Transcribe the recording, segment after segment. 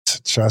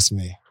Trust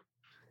me.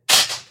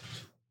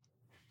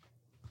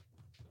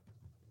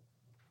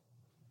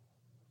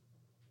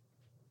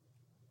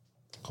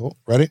 Cool.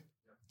 Ready?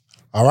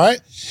 All right.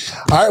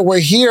 We're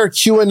here.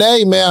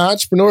 Q&A, man.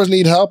 Entrepreneurs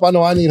need help. I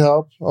know I need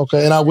help.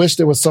 Okay. And I wish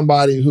there was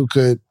somebody who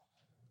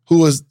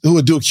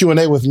would do a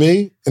Q&A with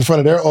me in front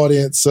of their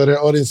audience, so their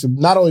audience would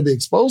not only be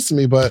exposed to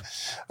me, but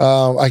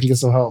I can get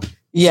some help.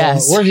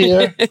 Yes. So we're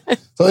here.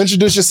 So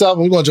introduce yourself,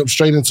 and we're going to jump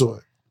straight into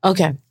it.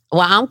 Okay.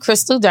 Well, I'm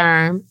Crystal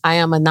Durham. I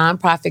am a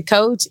nonprofit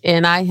coach,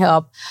 and I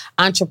help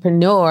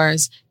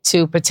entrepreneurs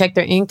to protect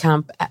their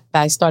income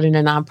by starting a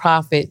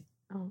nonprofit.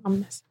 Oh,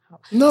 I'm messing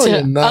up. No,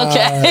 you're not.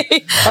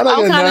 Okay.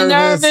 I'm kind of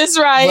nervous,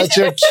 right?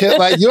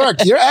 But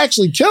you're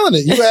actually killing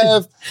it. You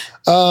have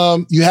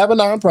a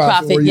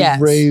nonprofit where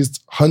you've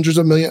raised hundreds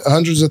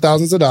of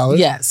thousands of dollars.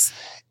 Yes.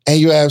 And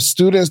you have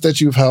students that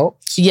you've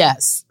helped.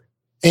 Yes.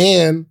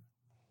 And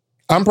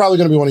I'm probably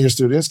going to be one of your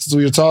students because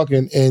we were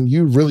talking and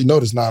you really know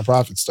this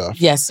nonprofit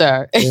stuff. Yes,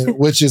 sir.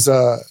 Which is,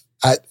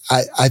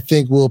 I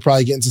think we'll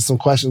probably get into some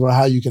questions on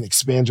how you can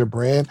expand your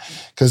brand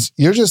because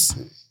you're just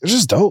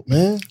dope,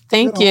 man.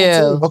 Thank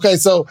you. Okay,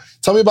 so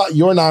tell me about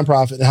your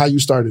nonprofit and how you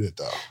started it,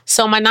 though.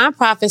 So my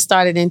nonprofit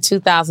started in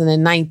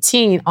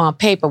 2019 on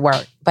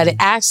paperwork, but it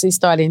actually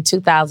started in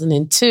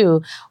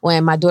 2002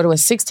 when my daughter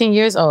was 16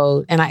 years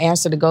old, and I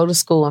asked her to go to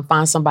school and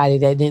find somebody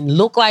that didn't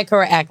look like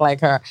her or act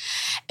like her.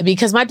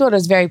 Because my daughter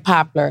is very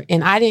popular,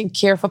 and I didn't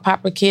care for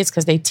popular kids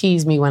because they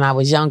teased me when I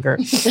was younger.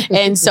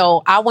 And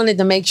so I wanted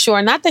to make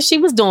sure, not that she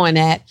was doing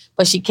that,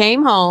 but she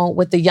came home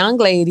with a young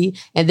lady,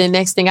 and then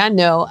next thing I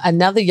know,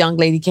 another young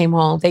lady came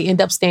home. They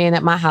end up staying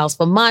at my house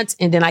for months,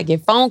 and then I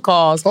get phone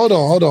calls. Hold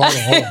on.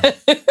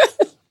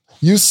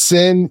 You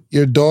send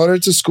your daughter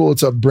to school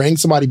to bring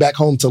somebody back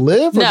home to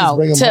live?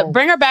 Or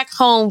bring her back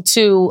home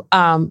to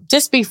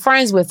just be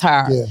friends with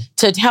her,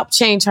 to help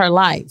change her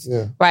life,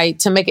 right?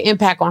 To make an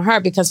impact on her.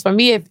 Because for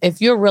me,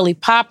 if you're really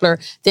popular,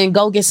 then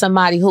go get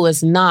somebody who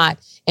is not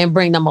and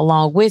bring them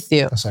along with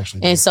you. That's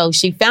actually and so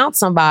she found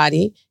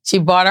somebody. She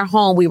brought her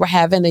home. We were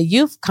having a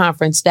youth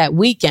conference that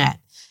weekend.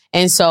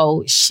 And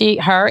so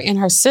her and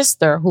her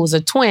sister, who's a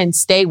twin,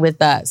 stayed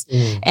with us.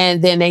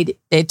 And then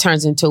it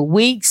turns into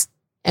weeks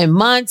and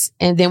months.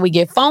 And then we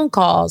get phone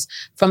calls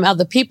from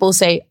other people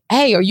say,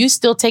 hey, are you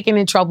still taking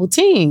in troubled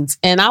teens?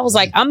 And I was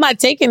like, I'm not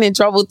taking in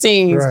troubled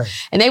teens. Right.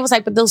 And they was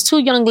like, but those two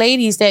young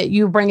ladies that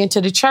you bring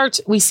into the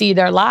church, we see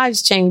their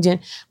lives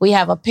changing. We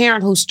have a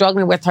parent who's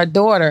struggling with her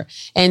daughter.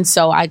 And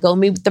so I go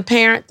meet with the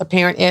parent. The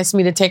parent asked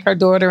me to take her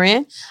daughter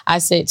in.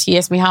 She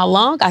asked me how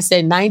long? I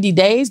said 90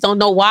 days. Don't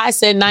know why I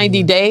said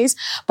 90 days,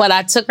 but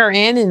I took her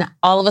in and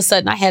all of a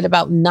sudden I had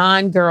about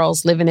 9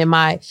 girls living in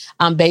my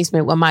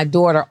basement with my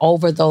daughter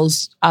over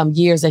those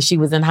years that she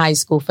was in high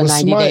school for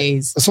 90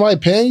 days. Was somebody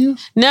paying you?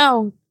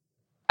 No,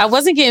 I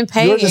wasn't getting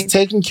paid. You were just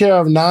taking care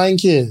of 9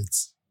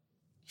 kids.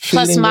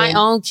 Plus my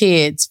own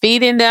kids.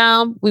 Feeding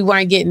them. We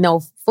weren't getting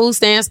no food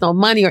stamps, no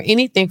money or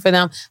anything for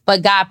them,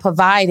 but God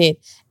provided.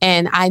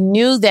 And I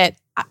knew that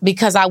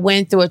because I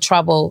went through a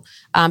troubled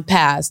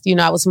past.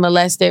 I was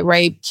molested,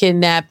 raped,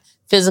 kidnapped,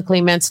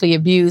 physically, mentally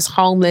abused,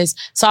 homeless.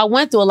 So I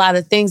went through a lot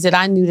of things that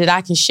I knew that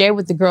I can share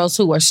with the girls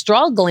who were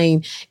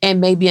struggling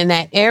and maybe in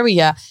that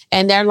area.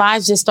 And their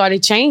lives just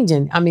started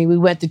changing. I mean, we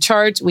went to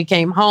church, we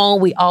came home,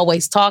 we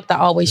always talked, I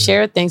always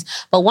shared things.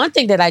 But one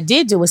thing that I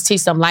did do was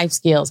teach them life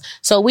skills.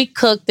 So we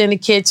cooked in the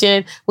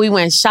kitchen, we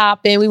went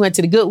shopping, we went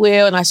to the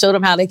Goodwill, and I showed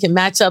them how they can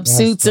match up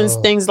suits and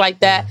things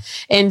like that.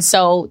 And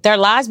so their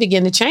lives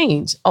began to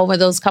change over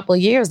those couple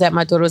of years that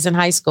my daughter was in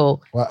high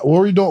school. Wow.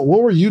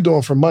 What were you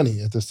doing for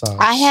money at this time?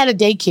 I had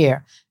a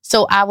daycare.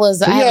 So I was,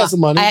 so I had some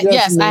money. I had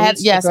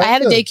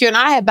a daycare and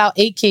I had about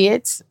 8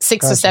 kids,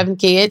 6 or 7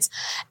 kids.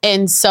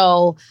 And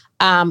so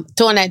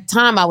during that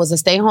time, I was a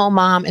stay-at-home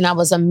mom and I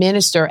was a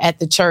minister at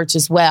the church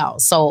as well.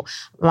 So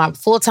my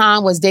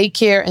full-time was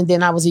daycare and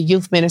then I was a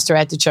youth minister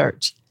at the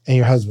church. And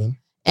your husband?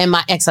 And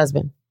my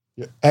ex-husband.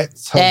 Your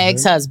ex-husband?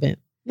 Ex-husband.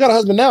 You got a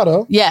husband now,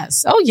 though?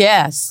 Yes. Oh,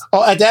 yes.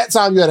 Oh, at that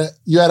time,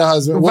 you had a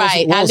husband?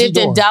 Right. I lived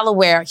in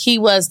Delaware. He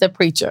was the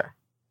preacher.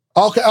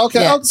 Okay.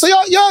 Yeah. So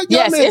y'all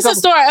yes, it's a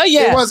story. Oh,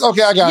 yeah. It was,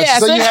 okay, I got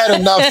you. So you had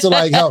enough to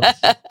help.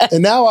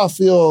 And now I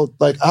feel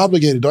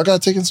obligated. Do I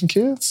got to take in some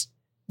kids?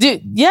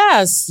 Dude,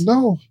 yes.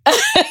 No. I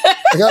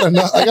got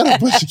a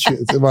bunch of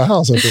kids in my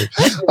house, I think.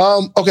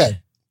 Okay.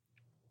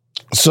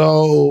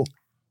 So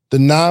the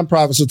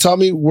nonprofit. So tell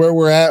me where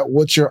we're at.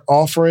 What's your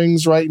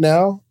offerings right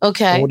now?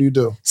 Okay. And what do you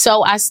do?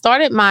 So I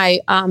started my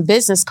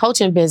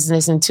coaching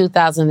business in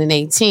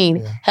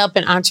 2018,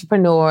 helping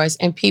entrepreneurs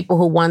and people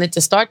who wanted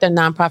to start their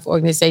nonprofit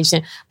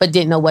organization but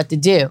didn't know what to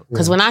do.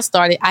 Because when I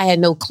started, I had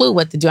no clue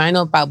what to do. I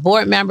know about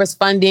board members,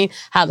 funding,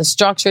 how to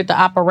structure the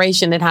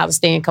operation, and how to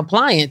stay in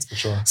compliance.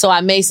 Sure. So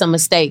I made some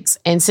mistakes.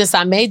 And since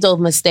I made those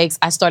mistakes,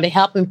 I started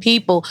helping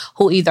people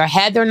who either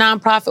had their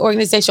nonprofit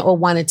organization or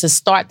wanted to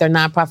start their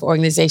nonprofit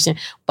organization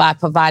by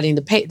providing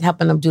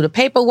helping them do the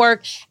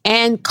paperwork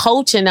and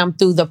coaching them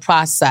through the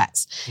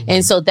process.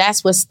 And so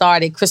that's what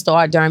started Crystal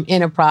R. Durham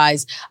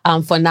Enterprise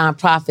for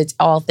nonprofits,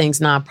 all things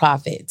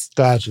nonprofits.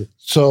 Gotcha.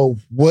 So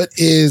what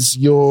is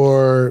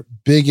your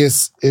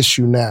biggest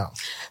issue now?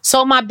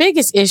 So my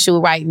biggest issue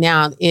right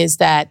now is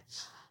that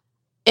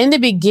in the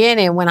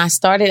beginning, when I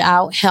started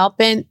out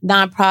helping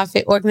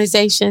nonprofit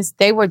organizations,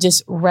 they were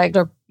just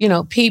regular,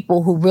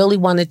 people who really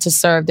wanted to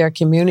serve their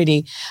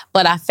community.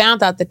 But I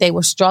found out that they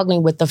were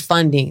struggling with the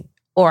funding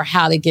or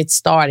how to get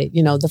started.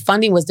 The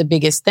funding was the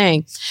biggest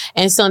thing.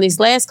 And so in these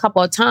last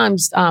couple of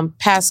times,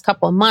 past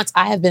couple of months,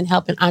 I have been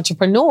helping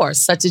entrepreneurs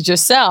such as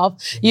yourself,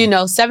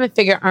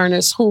 7-figure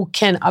earners who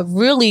can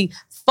really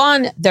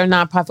fund their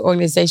nonprofit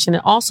organization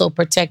and also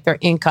protect their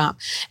income.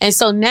 And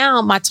so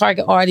now my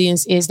target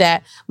audience is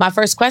that my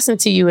first question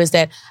to you is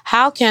that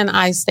how can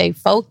I stay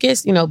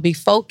focused, be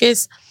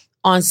focused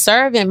on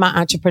serving my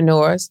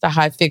entrepreneurs, the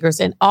high figures,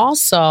 and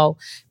also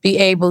be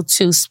able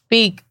to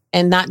speak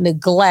and not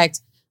neglect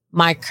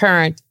my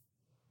current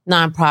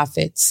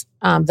nonprofits,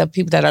 the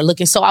people that are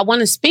looking. So I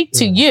want to speak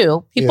to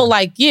you, people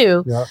like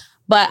you,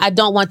 but I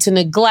don't want to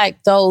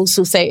neglect those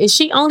who say, is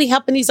she only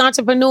helping these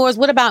entrepreneurs?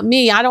 What about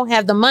me? I don't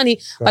have the money,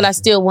 but I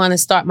still want to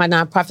start my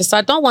nonprofit. So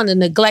I don't want to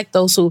neglect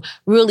those who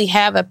really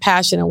have a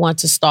passion and want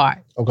to start.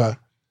 Okay.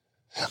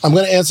 I'm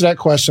going to answer that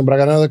question, but I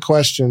got another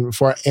question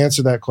before I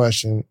answer that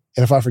question.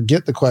 And if I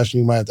forget the question,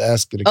 you might have to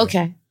ask it again.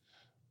 Okay.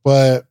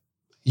 But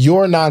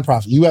your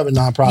nonprofit, you have a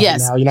nonprofit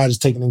now. You're not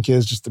just taking in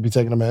kids just to be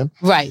taking them in.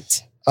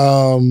 Right.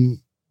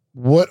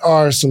 What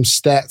are some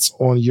stats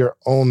on your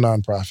own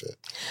nonprofit?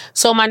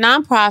 So my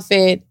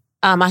nonprofit,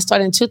 I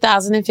started in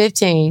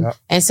 2015. Yep.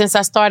 And since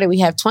I started, we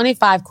have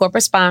 25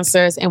 corporate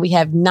sponsors and we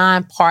have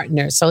 9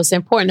 partners. So it's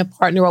important to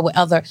partner up with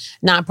other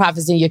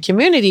nonprofits in your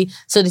community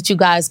so that you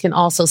guys can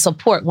also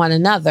support one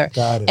another.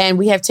 Got it. And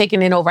we have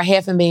taken in over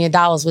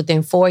 $500,000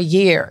 within 4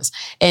 years.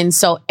 And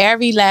so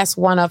every last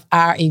one of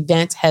our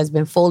events has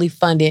been fully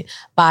funded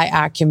by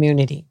our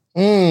community.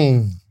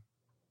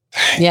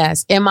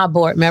 Yes. And my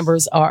board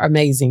members are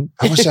amazing.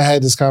 I wish I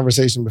had this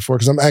conversation before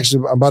because I'm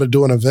about to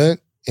do an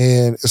event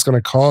and it's going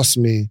to cost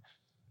me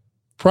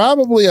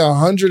probably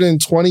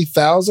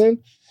 $120,000.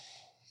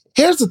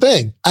 Here's the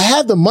thing. I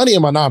have the money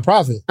in my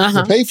nonprofit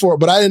to pay for it,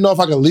 but I didn't know if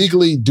I could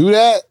legally do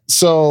that.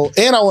 So,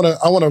 and I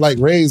want to like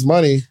raise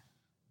money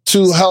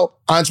to help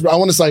entrepreneurs. I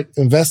want to like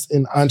invest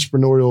in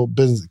entrepreneurial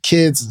business,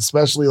 kids,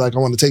 especially like I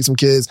want to take some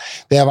kids.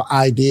 They have an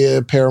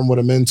idea, pair them with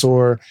a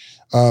mentor,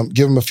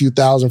 give them a few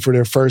thousand for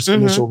their first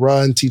initial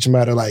run, teach them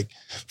how to like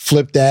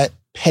flip that,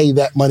 pay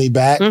that money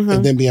back,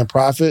 and then be in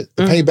profit.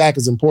 The payback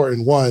is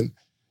important. One,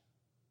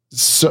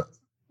 so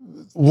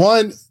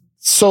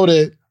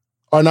that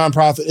our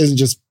nonprofit isn't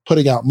just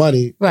putting out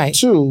money. Right.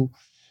 2,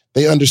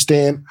 they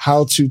understand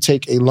how to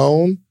take a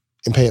loan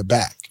and pay it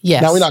back.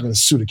 Yes. Now we're not going to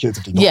sue the kids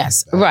if they don't.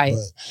 Yes. Pay it back, right.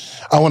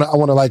 But I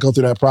want to like go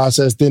through that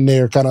process. Then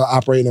they're kind of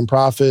operating in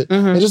profit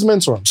and just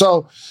mentor them.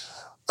 So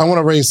I want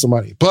to raise some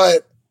money,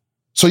 but.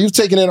 So you've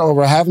taken in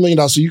over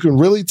 $500,000 so you can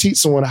really teach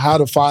someone how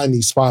to find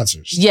these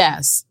sponsors.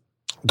 Yes.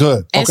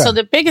 Good. And so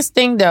the biggest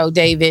thing though,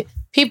 David,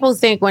 people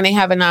think when they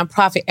have a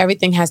nonprofit,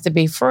 everything has to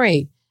be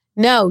free.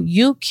 No,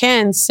 you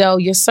can sell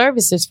your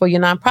services for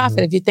your nonprofit.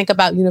 If you think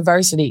about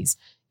universities,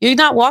 you're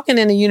not walking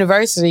in a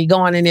university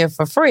going in there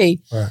for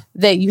free,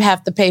 that you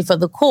have to pay for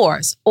the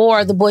course.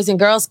 Or the Boys and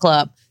Girls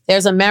Club,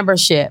 there's a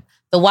membership.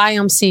 The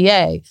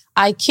YMCA,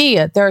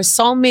 IKEA. There are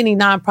so many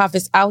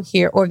nonprofits out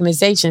here,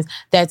 organizations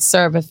that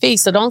serve a fee.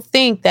 So don't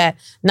think that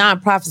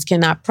nonprofits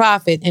cannot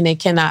profit and they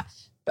cannot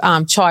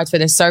charge for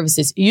their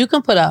services. You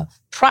can put a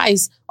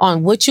price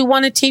on what you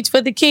want to teach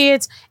for the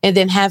kids and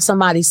then have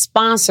somebody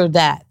sponsor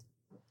that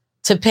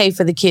to pay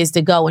for the kids to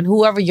go. And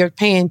whoever you're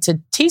paying to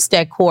teach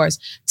that course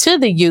to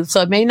the youth, so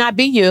it may not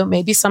be you,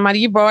 maybe somebody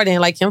you brought in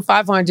like him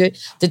 500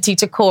 to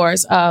teach a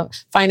course,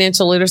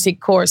 financial literacy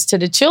course to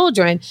the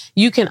children.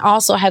 You can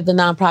also have the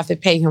nonprofit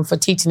pay him for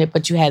teaching it,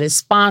 but you had it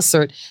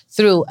sponsored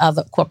through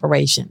other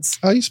corporations.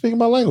 Oh, you speaking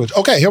my language.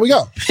 Okay, here we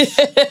go.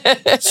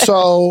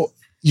 So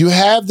you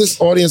have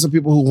this audience of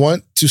people who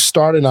want to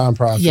start a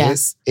nonprofit.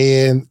 Yes.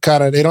 And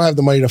kind of, they don't have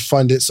the money to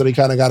fund it. So they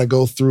kind of got to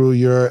go through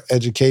your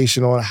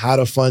education on how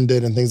to fund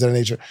it and things of that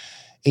nature.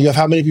 And you have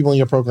how many people in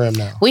your program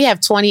now? We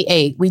have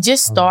 28. We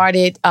just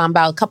started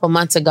about a couple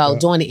months ago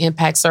doing the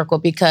Impact Circle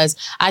because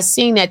I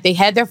seen that they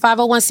had their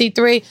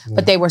 501c3,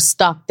 but they were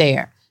stuck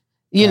there.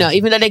 You know,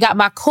 even though they got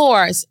my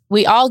course,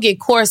 we all get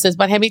courses,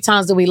 but how many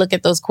times do we look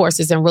at those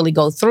courses and really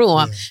go through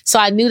them? Yeah. So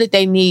I knew that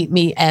they need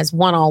me as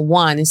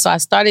one-on-one. And so I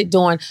started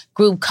doing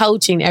group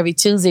coaching every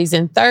Tuesdays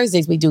and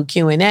Thursdays. We do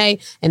Q&A,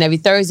 and every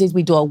Thursdays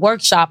we do a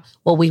workshop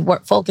where we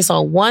focus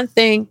on one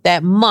thing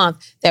that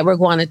month that we're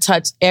going to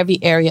touch every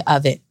area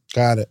of it.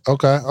 Got it.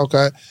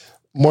 Okay.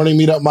 Morning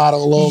meetup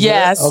model a little bit.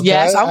 Yes.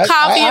 I'm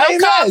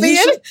copying.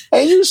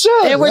 And you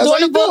should. And we're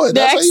doing the book next.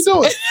 That's how you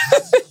do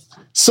it.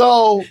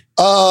 So,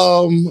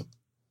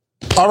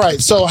 all right.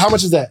 So how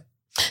much is that?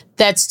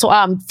 That's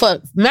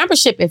for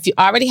membership. If you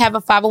already have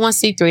a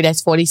 501c3,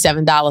 that's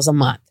 $47 a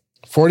month.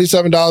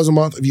 $47 a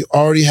month if you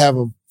already have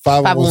a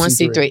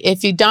 501c3.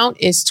 If you don't,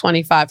 it's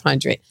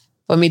 $2,500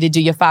 for me to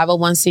do your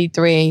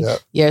 501c3,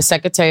 your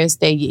Secretary of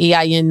State, your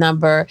EIN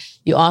number.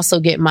 You also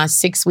get my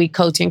 6-week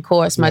coaching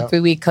course, my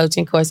 3-week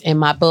coaching course, and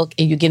my book,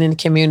 and you get in the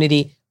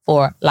community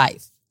for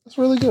life. That's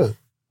really good.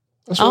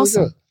 That's really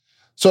good.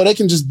 So they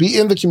can just be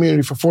in the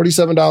community for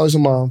 $47 a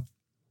month.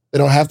 They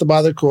don't have to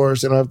buy their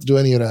course. They don't have to do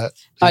any of that.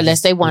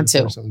 Unless they want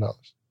to. $47.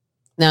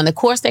 Now, the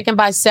course they can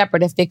buy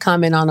separate if they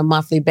come in on a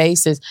monthly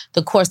basis.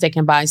 The course they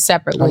can buy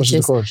separate, How which much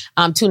is the course?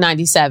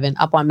 $297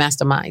 up on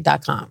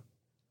mastermind.com.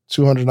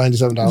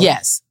 $297?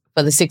 Yes,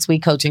 for the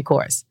 6-week coaching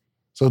course.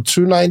 So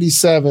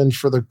 $297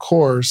 for the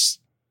course,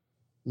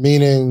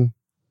 meaning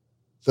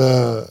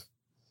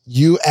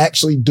you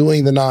actually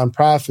doing the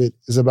nonprofit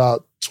is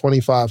about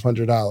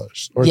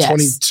 $2,500 or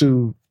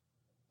 $2,200,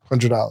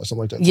 something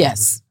like that.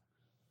 Yes.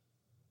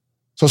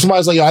 So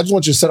somebody's like, yo, I just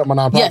want you to set up my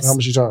nonprofit. Yes. How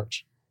much you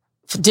charge?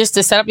 Just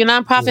to set up your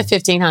nonprofit,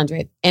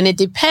 $1,500. And it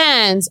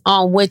depends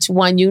on which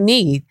one you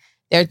need.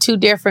 There are 2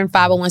 different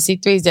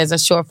 501c3s. There's a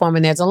short form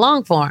and there's a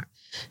long form.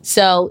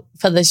 So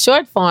for the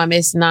short form,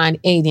 it's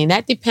 $980. And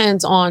that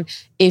depends on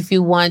if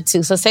you want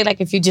to. So say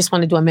like if you just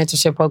want to do a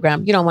mentorship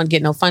program, you don't want to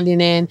get no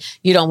funding in,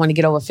 you don't want to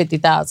get over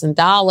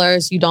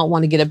 $50,000, you don't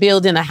want to get a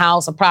building, a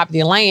house, a property,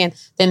 a land,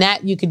 then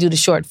that you could do the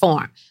short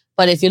form.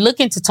 But if you're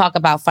looking to talk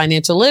about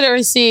financial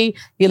literacy,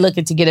 you're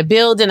looking to get a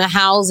building, a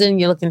housing,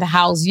 you're looking to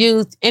house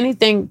youth,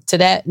 anything to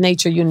that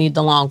nature, you need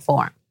the long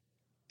form.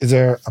 Is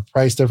there a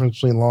price difference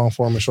between long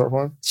form and short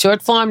form?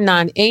 Short form,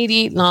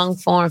 $980, long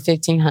form,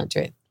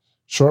 $1,500.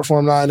 Short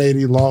form,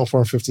 $980, long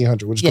form,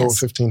 $1,500. We'll just go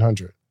with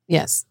 $1,500.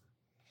 Yes.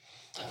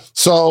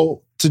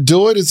 So to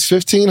do it, it's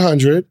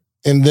 $1,500.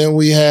 And then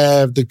we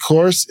have the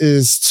course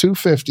is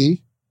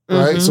 $250,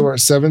 right? So we're at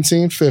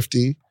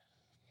 $1,750.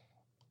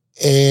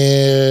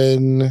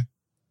 And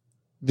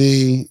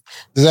does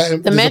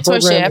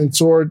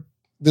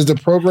the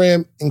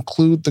program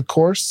include the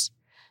course?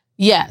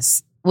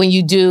 Yes. When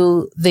you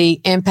do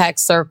the Impact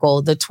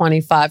Circle, the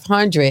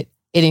 $2,500,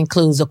 it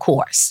includes a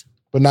course.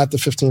 But not the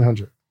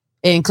 $1,500.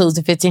 It includes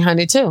the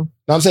 $1,500 too.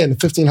 No, I'm saying the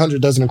 $1,500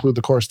 doesn't include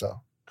the course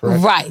though,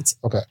 correct? Right.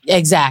 Okay.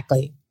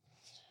 Exactly.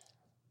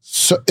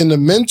 So in the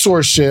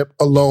mentorship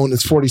alone,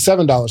 it's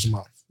 $47 a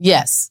month.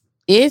 Yes.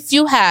 If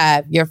you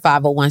have your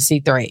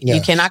 501c3,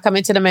 you cannot come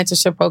into the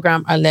mentorship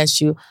program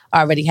unless you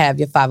already have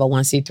your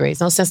 501c3.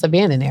 There's no sense of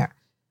being in there.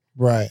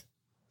 Right.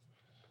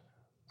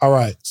 All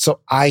right.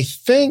 So I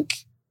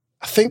think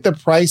the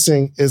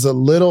pricing is a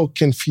little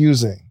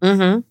confusing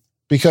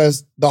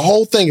because the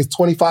whole thing is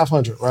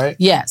 $2,500, right?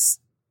 Yes.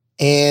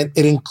 And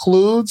it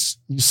includes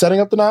you setting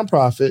up the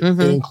nonprofit. It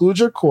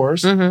includes your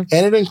course, and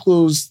it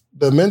includes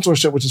the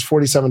mentorship, which is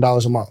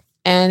 $47 a month.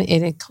 And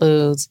it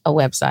includes a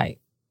website.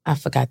 I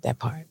forgot that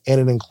part. And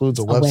it includes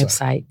a website. A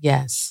website,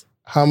 yes.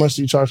 How much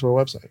do you charge for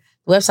a website?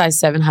 The website's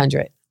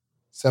 $700.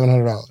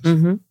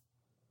 $700.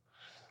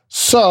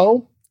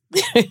 So,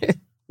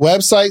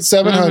 website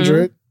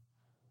 $700,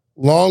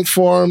 long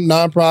form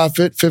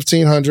nonprofit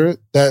 $1,500.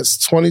 That's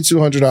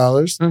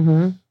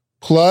 $2,200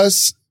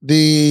 plus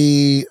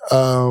the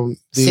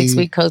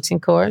 6-week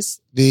coaching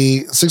course.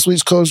 The 6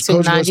 weeks coaching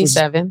course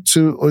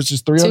 $297, which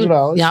is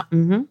 $300. Yeah.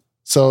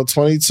 So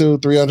 $2,200,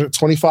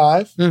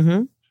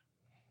 $325.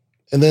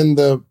 And then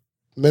the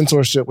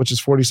mentorship, which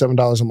is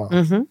 $47 a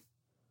month.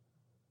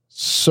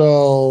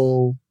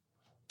 So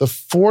the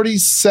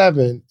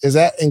 $47, is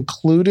that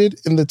included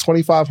in the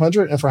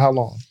 $2,500 and for how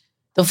long?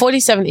 The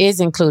 $47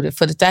 is included.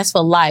 That's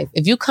for life.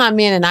 If you come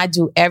in and I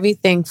do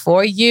everything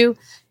for you,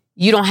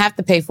 you don't have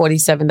to pay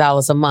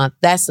 $47 a month.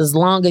 That's as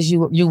long as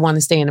you want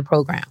to stay in the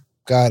program.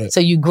 Got it. So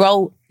you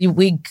grow,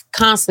 we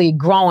constantly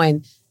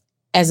growing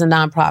as a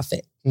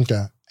nonprofit.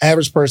 Okay.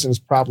 Average person is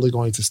probably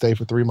going to stay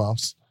for 3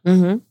 months.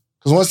 Because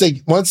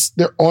once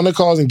they're on the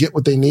calls and get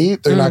what they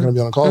need, they're not going to be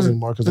on the calls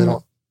anymore because they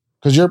don't.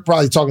 Because you're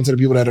probably talking to the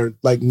people that are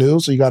like new,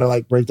 so you got to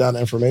like break down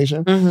the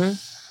information.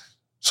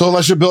 So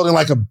unless you're building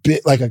like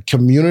a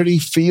community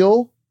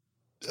feel,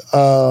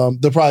 they'll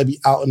probably be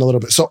out in a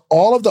little bit. So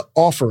all of the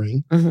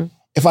offering,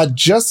 if I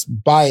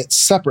just buy it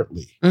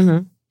separately,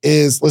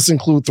 is let's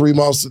include 3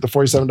 months at the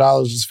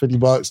 $47, which is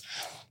 $50.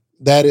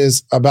 That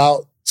is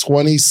about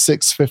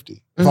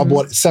 $2,650 if I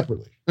bought it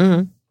separately,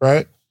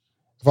 right?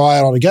 If I add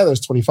it all together,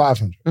 it's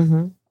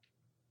 $2,500.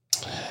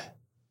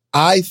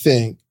 I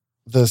think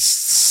the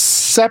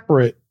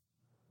separate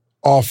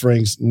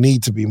offerings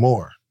need to be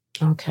more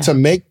to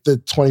make the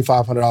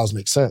 $2,500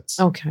 make sense.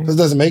 Because it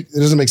doesn't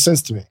make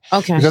sense to me.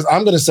 Because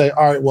I'm going to say,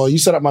 all right, well, you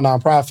set up my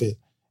nonprofit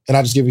and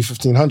I just give you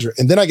 $1,500,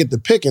 and then I get to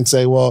pick and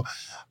say, well,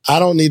 I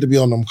don't need to be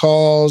on them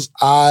calls.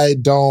 I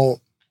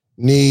don't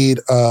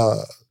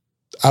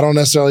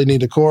necessarily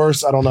need a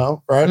course. I don't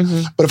know, right?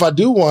 But if I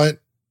do want,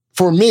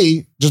 for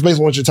me, just based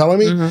on what you're telling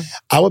me,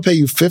 I would pay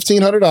you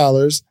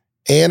 $1,500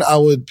 and I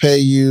would pay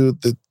you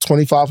the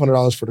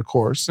 $2,500 for the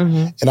course,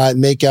 and I'd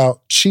make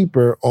out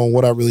cheaper on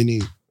what I really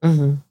need.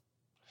 And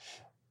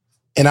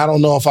I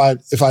don't know if I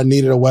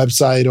needed a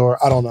website or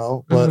I don't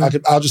know, but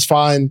I'll just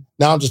find,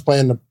 now I'm just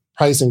playing the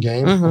pricing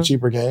game, a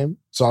cheaper game.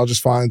 So I'll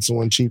just find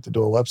someone cheap to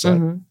do a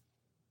website.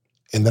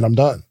 and then I'm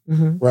done,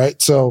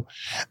 right? So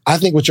I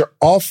think what you're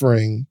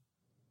offering,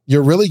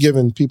 you're really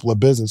giving people a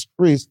business.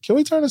 Reese, can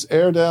we turn this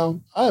air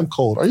down? I am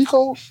cold. Are you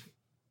cold?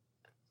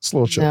 It's a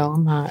little chill. No,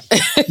 I'm hot.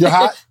 You're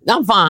hot?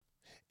 I'm fine.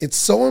 It's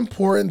so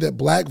important that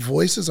Black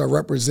voices are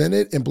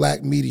represented in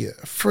Black media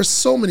for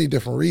so many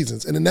different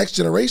reasons. And the next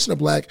generation of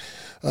Black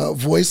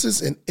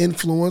voices and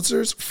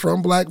influencers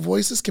from Black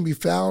voices can be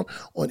found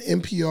on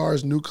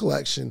NPR's new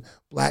collection,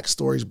 Black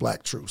Stories,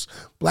 Black Truths.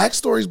 Black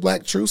Stories,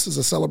 Black Truths is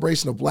a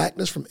celebration of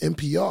Blackness from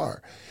NPR.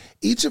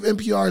 Each of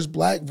NPR's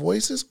Black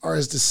voices are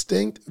as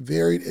distinct,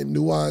 varied, and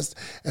nuanced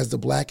as the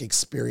Black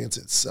experience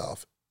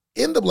itself.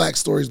 In the Black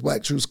Stories,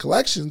 Black Truths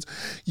collections,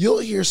 you'll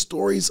hear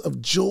stories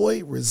of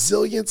joy,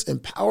 resilience,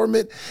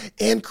 empowerment,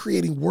 and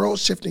creating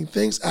world-shifting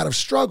things out of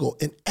struggle.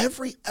 And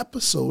every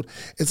episode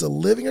is a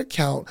living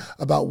account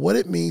about what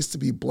it means to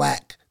be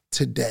Black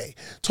today,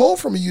 told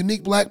from a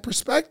unique Black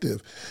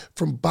perspective.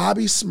 From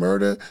Bobby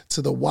Shmurda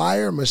to The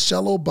Wire,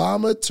 Michelle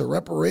Obama to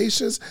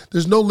reparations,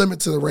 there's no limit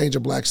to the range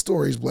of Black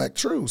stories, Black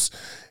truths.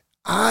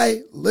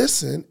 I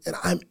listen and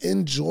I'm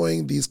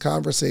enjoying these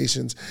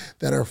conversations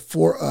that are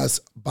for us,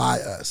 by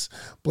us.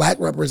 Black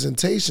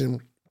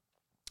representation,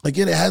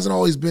 again, it hasn't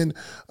always been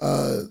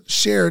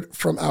shared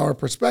from our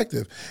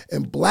perspective.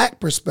 And Black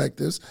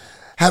perspectives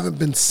haven't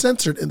been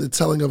centered in the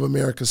telling of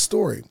America's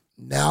story.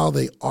 Now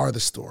they are the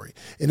story.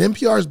 In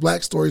NPR's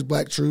Black Stories,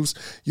 Black Truths,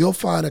 you'll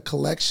find a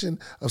collection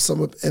of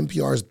some of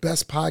NPR's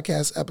best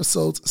podcast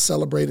episodes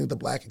celebrating the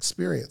Black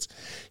experience.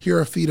 Here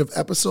are a feed of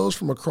episodes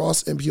from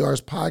across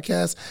NPR's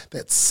podcasts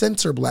that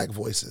center Black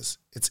voices.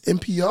 It's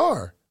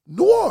NPR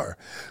Noir.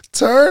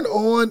 Turn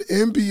on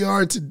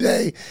NPR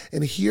today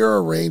and hear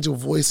a range of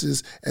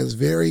voices as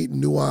varied,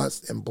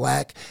 nuanced, and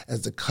Black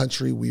as the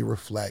country we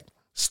reflect.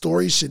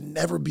 Stories should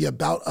never be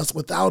about us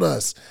without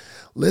us.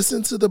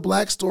 Listen to the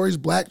Black Stories,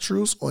 Black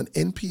Truths on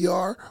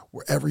NPR,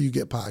 wherever you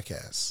get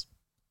podcasts.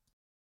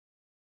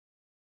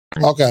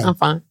 Okay. I'm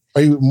fine.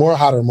 Are you more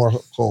hot or more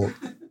cold?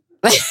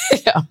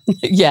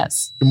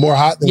 Yes. You're more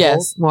hot than cold?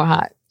 Yes, more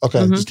hot.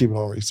 Okay, just keep it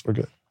on, Reese. We're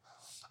good.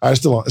 All right, it's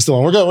still on. It's still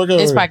on. We're good.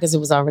 It's probably because it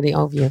was already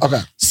over you.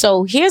 Okay.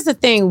 So here's the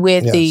thing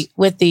with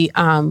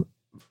the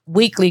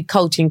weekly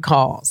coaching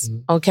calls.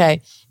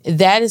 Okay.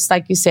 That is,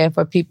 like you said,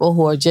 for people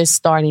who are just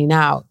starting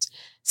out.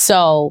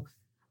 So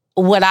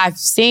what I've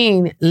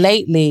seen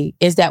lately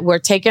is that we're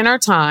taking our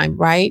time,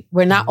 right?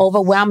 We're not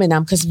overwhelming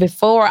them. Because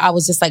before I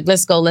was just like,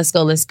 let's go.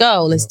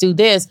 Let's do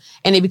this.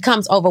 And it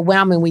becomes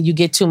overwhelming when you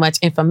get too much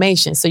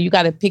information. So you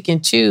got to pick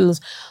and choose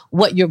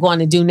what you're going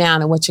to do now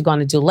and what you're going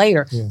to do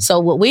later. So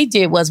what we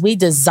did was we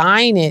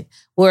designed it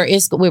where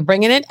we're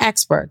bringing in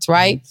experts,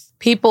 right?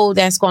 People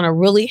that's going to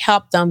really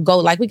help them go.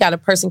 Like we got a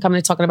person coming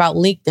and talking about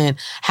LinkedIn,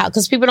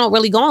 because people don't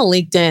really go on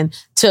LinkedIn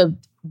to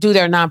do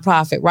their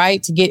nonprofit,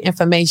 right? To get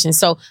information.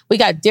 So we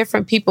got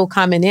different people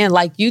coming in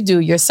like you do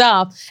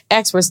yourself,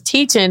 experts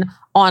teaching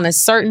on a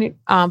certain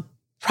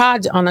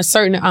project, on a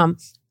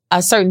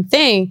certain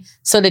thing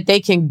so that they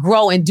can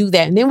grow and do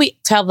that. And then we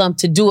tell them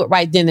to do it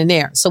right then and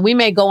there. So we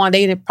may go on,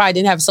 they probably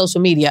didn't have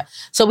social media.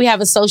 So we have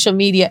a social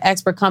media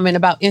expert coming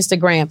about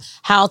Instagram,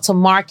 how to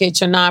market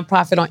your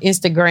nonprofit on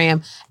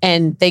Instagram.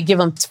 And they give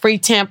them free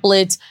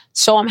templates,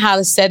 show them how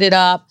to set it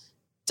up.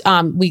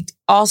 We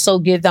also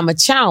give them a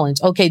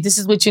challenge. Okay, this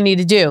is what you need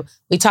to do.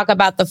 We talk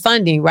about the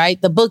funding,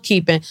 right? The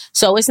bookkeeping.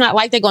 So it's not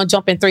like they're going to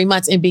jump in 3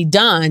 months and be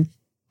done,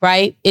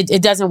 right?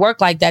 It doesn't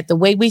work like that. The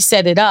way we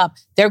set it up,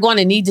 they're going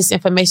to need this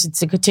information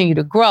to continue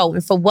to grow.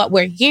 And for what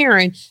we're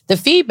hearing, the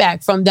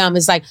feedback from them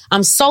is like,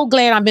 I'm so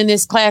glad I'm in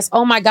this class.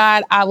 Oh my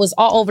God, I was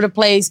all over the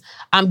place.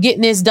 I'm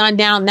getting this done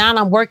now. Now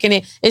I'm working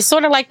it. It's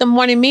sort of like the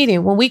morning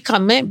meeting. When we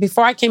come in,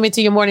 before I came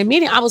into your morning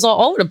meeting, I was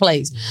all over the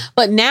place.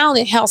 But now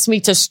it helps me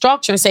to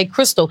structure and say,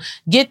 Crystal,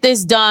 get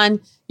this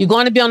done. You're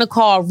going to be on the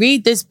call,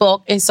 read this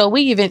book. And so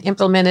we even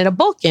implemented a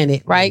book in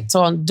it, right?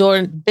 So I'm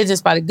doing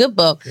Business by the Good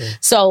Book.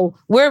 So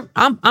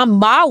I'm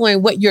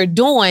modeling what you're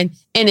doing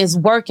and it's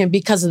working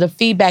because of the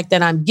feedback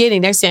that I'm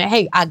getting. They're saying,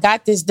 hey, I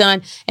got this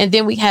done. And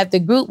then we have the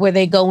group where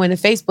they go in a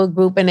Facebook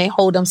group and they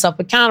hold themselves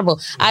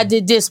accountable. I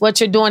did this, what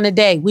you're doing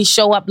today. We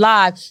show up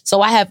live.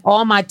 So I have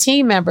all my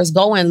team members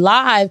go in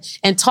live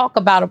and talk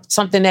about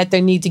something that they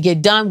need to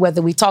get done.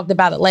 Whether we talked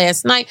about it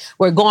last night,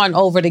 we're going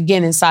over it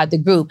again inside the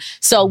group.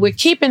 So we're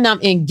keeping them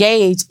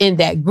engaged in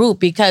that group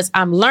because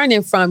I'm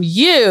learning from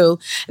you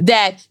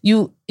that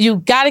you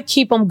got to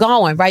keep them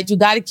going, right? You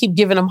got to keep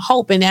giving them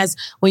hope. And as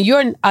when you're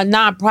a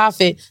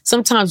nonprofit,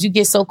 sometimes you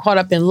get so caught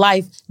up in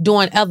life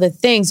doing other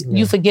things,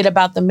 you forget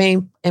about the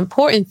main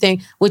important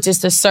thing, which is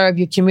to serve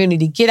your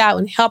community. Get out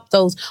and help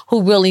those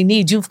who really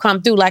need. You've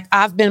come through. Like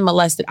I've been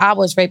molested. I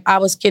was raped. I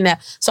was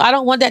kidnapped. So I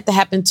don't want that to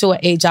happen to an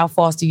age-out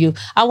foster youth.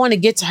 I want to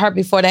get to her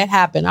before that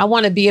happened. I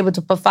want to be able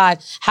to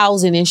provide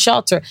housing and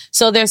shelter.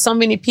 So there's so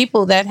many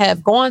people that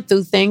have gone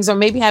through things or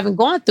maybe haven't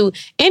gone through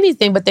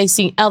anything, but they've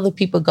seen other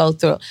people go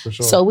through.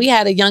 Sure. So we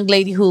had a young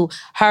lady who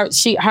her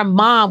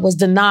mom was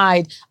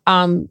denied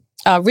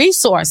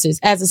resources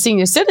as a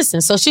senior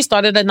citizen. So she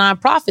started a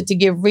nonprofit to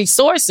give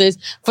resources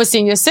for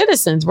senior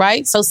citizens,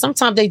 right? So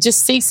sometimes they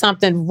just see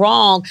something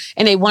wrong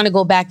and they want to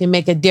go back and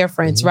make a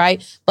difference,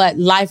 right? But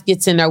life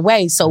gets in their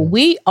way. So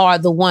we are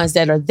the ones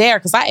that are there.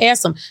 Because I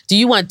asked them, do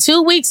you want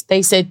 2 weeks?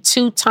 They said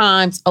 2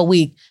 times a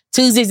week.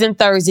 Tuesdays and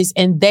Thursdays,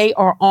 and they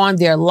are on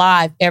there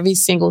live every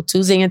single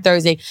Tuesday and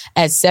Thursday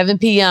at 7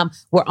 p.m.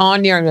 We're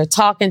on there and they're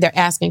talking, they're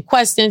asking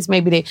questions.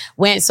 Maybe they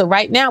went. So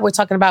right now we're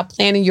talking about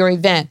planning your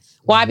event.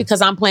 Why?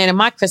 Because I'm planning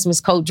my Christmas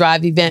coat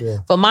drive event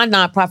for my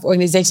nonprofit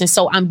organization.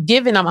 So I'm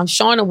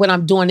showing them what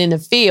I'm doing in the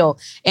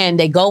field, and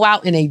they go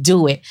out and they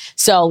do it.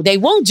 So they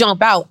won't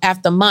jump out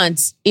after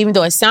months, even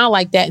though it sounds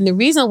like that. And the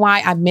reason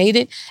why I made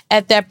it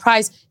at that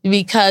price,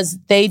 because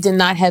they did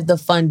not have the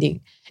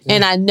funding.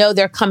 And I know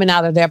they're coming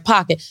out of their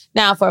pocket.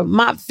 Now, for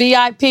my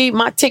VIP,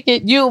 my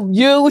ticket,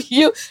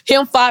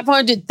 him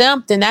 500,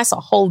 them, then that's a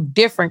whole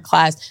different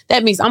class.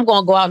 That means I'm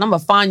going to go out and I'm going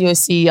to find you a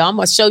CEO. I'm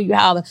going to show you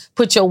how to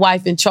put your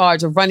wife in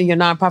charge of running your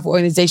nonprofit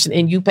organization,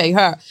 and you pay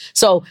her.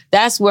 So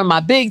that's where my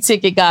big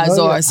ticket guys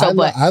are. So,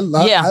 I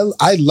love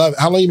it.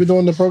 How long you been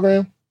doing the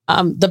program?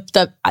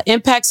 The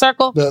Impact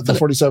Circle? The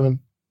 47?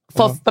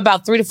 For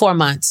about 3 to 4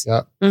 months.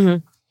 Yeah.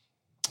 Mm-hmm.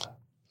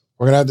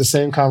 We're going to have the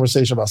same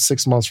conversation about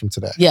 6 months from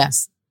today.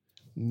 Yes.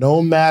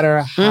 No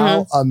matter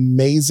how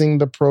amazing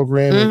the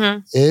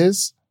program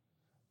is,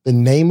 the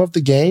name of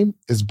the game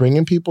is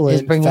bringing people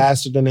in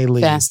faster than they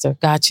leave. Faster.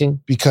 Got you.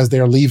 Because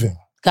they're leaving.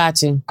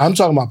 Got you. I'm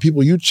talking about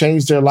people, you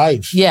changed their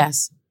life.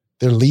 Yes.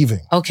 They're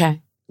leaving.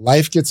 Okay.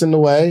 Life gets in the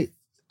way.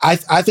 I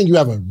think you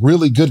have a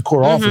really good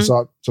core offer.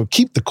 So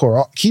keep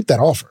that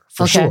offer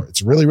for sure.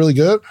 It's really, really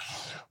good.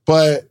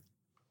 But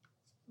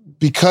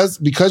because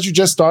you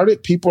just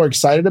started, people are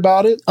excited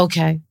about it.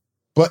 Okay.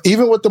 But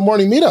even with the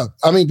morning meetup,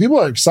 I mean, people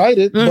are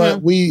excited,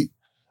 but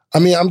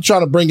I'm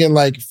trying to bring in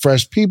like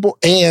fresh people,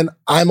 and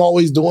I'm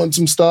always doing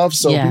some stuff.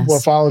 So people are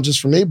following just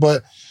for me,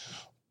 but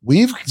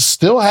we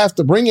still have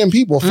to bring in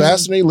people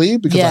faster than they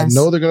leave, because I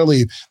know they're going to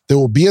leave. There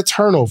will be a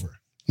turnover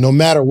no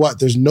matter what.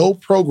 There's no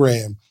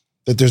program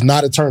that there's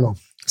not a turnover.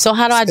 So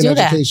how do I do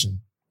that?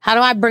 How do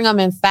I bring them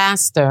in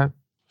faster?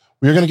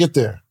 We're going to get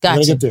there. Gotcha. We're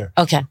going to get there.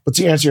 Okay. But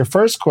to answer your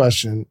first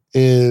question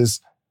is,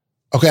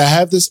 okay, I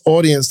have this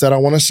audience that I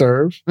want to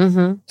serve,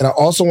 and I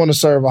also want to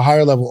serve a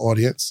higher level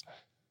audience,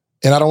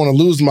 and I don't want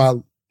to lose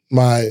my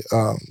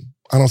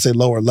I don't say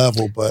lower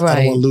level, but I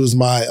don't want to lose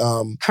my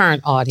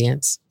current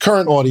audience,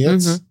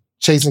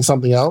 chasing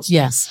something else.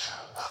 Yes.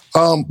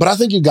 But I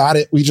think you got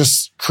it. We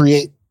just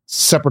create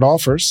separate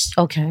offers.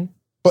 Okay.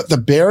 But the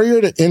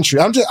barrier to entry,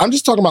 I'm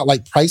just talking about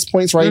like price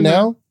points right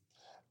now.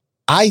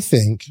 I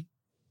think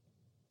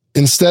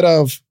instead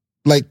of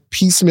like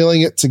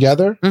piecemealing it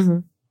together,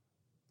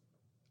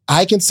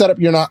 I can set up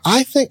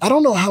I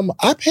don't know how much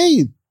I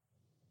paid.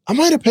 I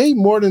might have paid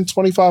more than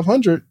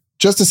 $2,500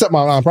 just to set my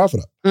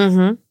nonprofit up.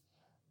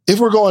 If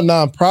we're going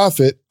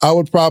nonprofit, I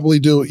would probably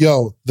do,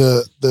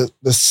 the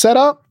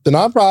setup, the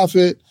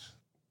nonprofit,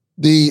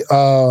 the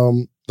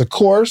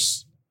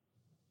course,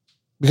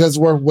 because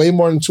we're way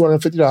more than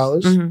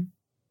 $250.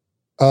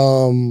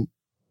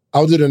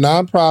 I'll do the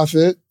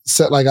nonprofit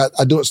set, like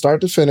I do it start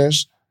to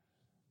finish,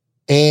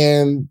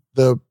 and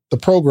the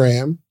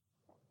program,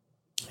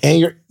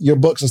 and your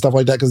books and stuff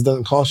like that, because it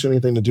doesn't cost you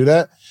anything to do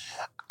that.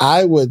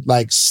 I would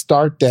like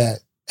start that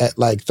at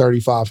like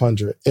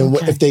 $3,500. And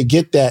if they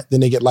get that, then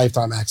they get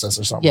lifetime access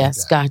or something like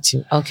that. Got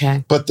you.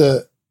 Okay. But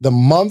the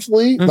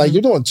monthly, like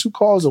you're doing 2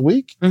 calls a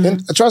week.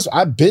 And trust me,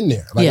 I've been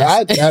there. Like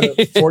I had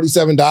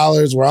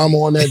 $47 where I'm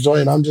on that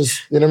joint and I'm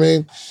just, you know what I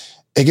mean?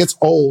 It gets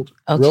old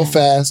real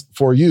fast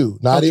for you,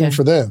 not even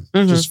for them,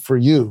 just for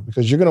you,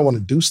 because you're going to want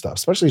to do stuff,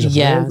 especially as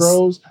your brand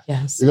grows. You're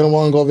going to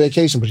want to go on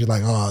vacation, but you're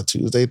like,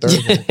 Tuesday,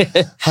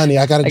 Thursday. Honey,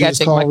 I got to do this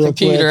call real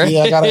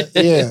quick.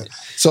 Yeah,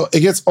 So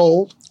it gets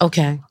old.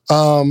 Okay.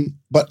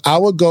 But I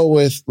would go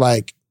with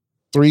like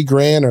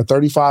 $3,000 or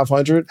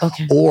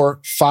 $3,500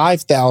 or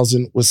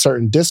 $5,000 with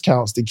certain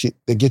discounts that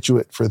get you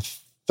it for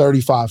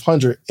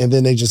 $3,500, and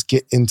then they just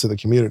get into the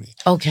community.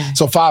 Okay.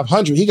 So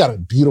 $500, he got a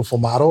beautiful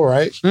model,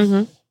 right?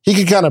 He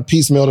could kind of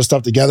piecemeal the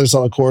stuff together,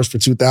 sell a course for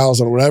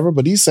 $2,000 or whatever,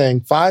 but he's saying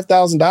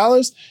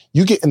 $5,000,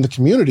 you get in the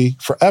community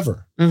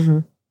forever,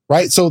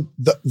 right? So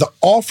the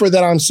offer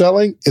that I'm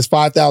selling is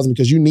 $5,000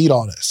 because you need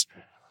all this.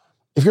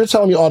 If you're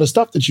telling me all the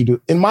stuff that you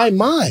do, in my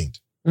mind,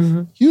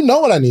 you know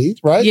what I need,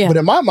 right? Yeah. But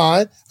in my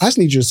mind, I just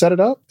need you to set it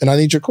up and I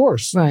need your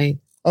course. Right.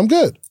 I'm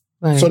good.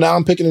 Right. So now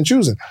I'm picking and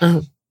choosing.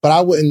 But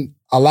I wouldn't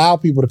allow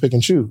people to pick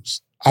and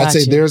choose. I'd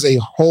say there's a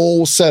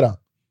whole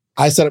setup.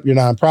 I set up your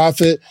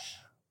nonprofit.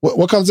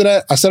 What comes to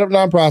that? I set up a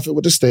nonprofit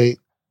with the state.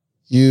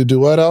 You do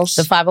what else?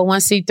 The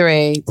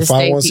 501c3, the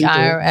state, the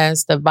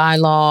IRS, the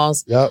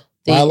bylaws. Yep.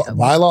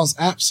 Bylaws,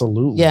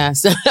 absolutely.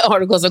 Yes.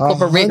 Articles of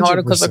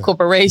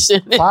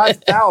corporation.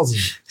 5,000.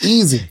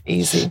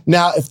 Easy.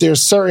 Now, if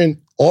there's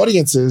certain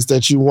audiences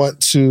that you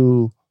want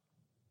to,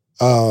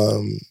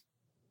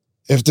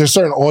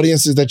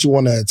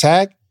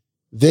 attack,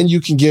 then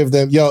you can give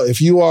them, if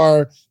you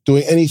are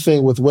doing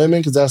anything with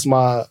women, because that's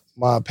my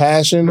my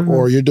passion,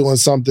 or you're doing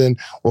something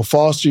with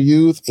foster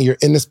youth and you're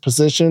in this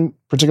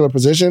particular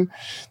position,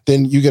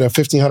 then you get a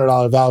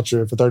 $1,500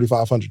 voucher for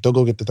 $3,500. They'll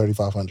go get the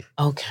 $3,500.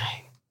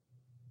 Okay.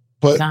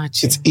 But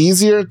Gotcha. it's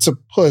easier to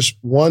push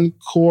one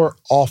core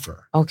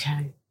offer.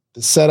 Okay.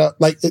 To set up,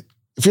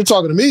 if you're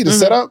talking to me, to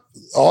set up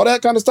all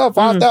that kind of stuff,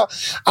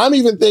 5,000. I'm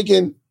even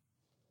thinking,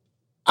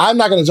 I'm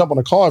not going to jump on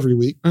a call every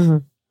week,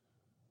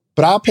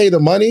 but I'll pay the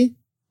money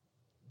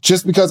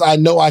just because I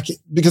know I can,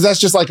 because that's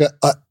just like a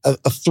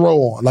throw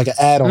on, like an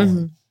add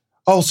on.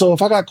 Oh, so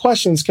if I got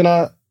questions, can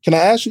I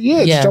ask you?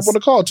 Yeah, just jump on the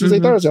call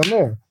Tuesday, Thursday. I'm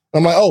there.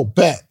 I'm like, oh,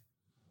 bet.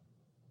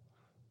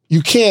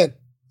 You can't.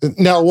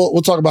 Now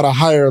we'll talk about a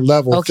higher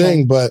level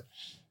thing, but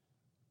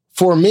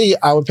for me,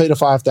 I would pay the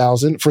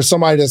 $5,000 for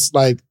somebody that's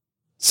like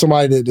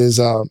somebody that is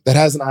that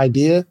has an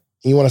idea and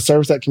you want to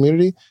service that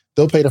community.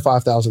 They'll pay the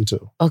 $5,000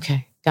 too.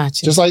 Okay,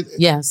 gotcha. Just like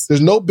there's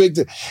no big.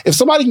 If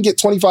somebody can get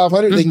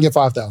 $2,500, they can get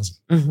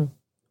 $5,000.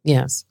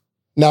 Yes.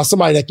 Now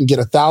somebody that can get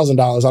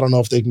 $1,000, I don't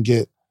know if they can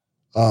get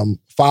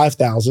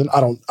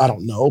 $5,000. I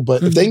don't know,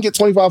 but if they can get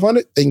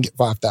 $2,500, they can get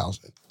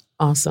 $5,000.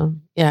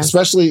 Awesome. Yeah.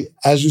 Especially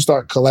as you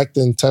start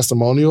collecting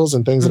testimonials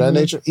and things of that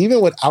nature,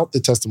 even without the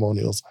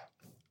testimonials.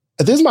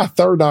 This is my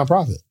third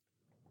nonprofit.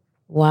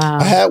 Wow.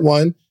 I had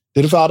one,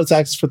 didn't file the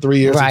taxes for 3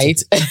 years.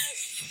 Right.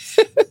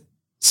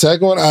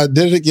 Second one, I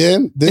did it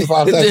again, didn't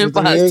file the taxes for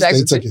 3 years.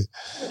 They took it.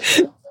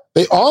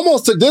 They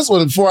almost took this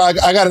one before I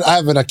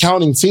have an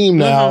accounting team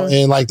now,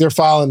 and like they're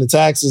filing the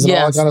taxes and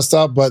all that kind of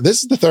stuff. But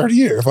this is the third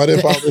year. If I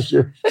didn't file this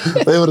year,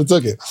 they would have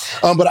took it.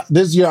 But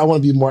this year I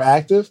want to be more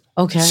active.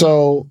 Okay.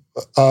 So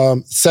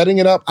setting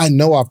it up, I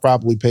know I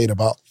probably paid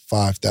about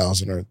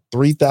 $5,000 or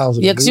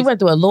 $3,000. Yeah, because you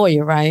went through a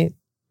lawyer, right?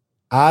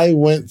 I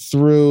went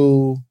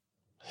through.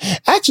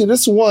 Actually,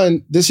 this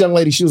young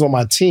lady, she was on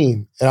my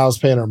team, and I was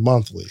paying her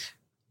monthly.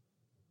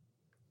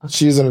 Okay.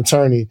 She's an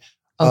attorney.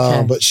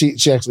 Okay. But she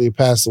actually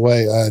passed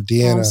away,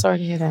 Deanna. Oh, I'm sorry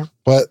to hear that.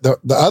 But the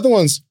other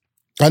ones,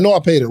 I know I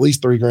paid at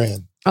least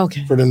 $3,000.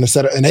 Okay. For them to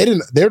set it. And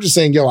they were just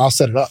saying, yo, I'll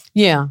set it up.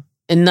 Yeah.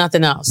 And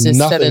nothing else. Just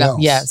set it up.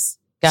 Yes.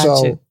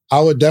 Got you. I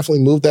would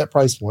definitely move that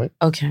price point.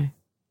 Okay.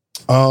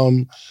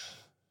 The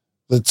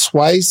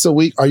twice a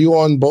week, are you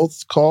on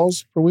both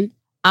calls per week?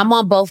 I'm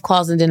on both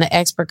calls, and then the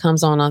expert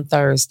comes on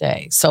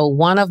Thursday. So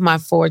one of my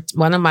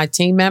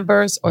team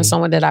members or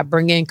someone that I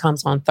bring in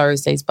comes on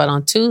Thursdays, but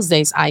on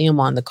Tuesdays I am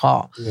on the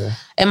call. Yeah.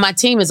 And my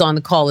team is on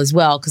the call as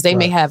well because they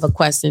may have a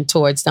question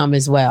towards them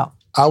as well.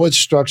 I would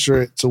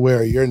structure it to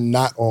where you're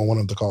not on one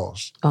of the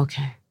calls.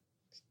 Okay.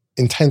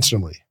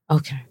 Intentionally.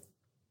 Okay.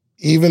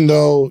 Even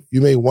though you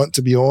may want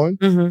to be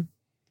on,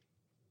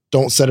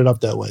 don't set it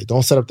up that way.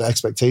 Don't set up the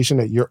expectation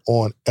that you're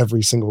on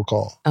every single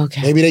call.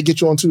 Okay. Maybe they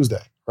get you on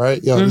Tuesday.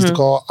 Right? Yo, here's the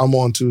call. I'm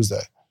on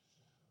Tuesday.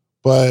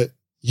 But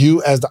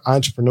you as the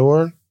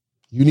entrepreneur,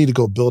 you need to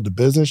go build the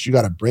business. You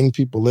got to bring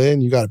people in.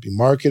 You got to be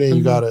marketing.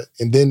 You got to,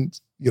 and then,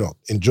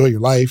 enjoy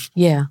your life.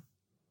 Yeah.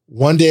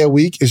 One day a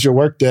week is your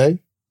work day.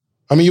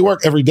 I mean, you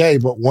work every day,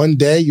 but one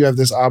day you have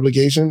this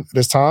obligation,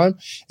 this time,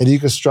 and you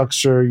can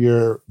structure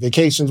your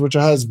vacations with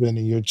your husband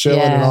and you're chilling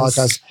and all that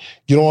kind of stuff.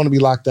 You don't want to be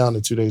locked down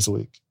to 2 days a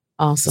week.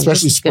 Awesome.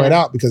 Especially spread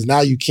out because now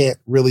you can't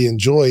really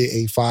enjoy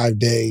a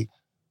 5-day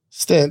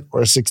stint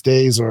or 6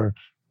 days, or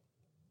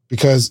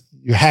because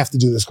you have to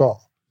do this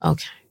call.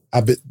 Okay.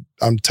 I'm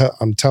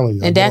telling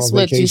you. And that's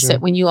what you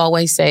said when you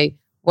always say,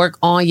 work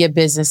on your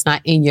business,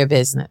 not in your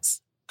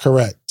business.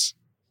 Correct.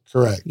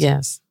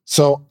 Yes.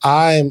 So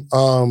I'm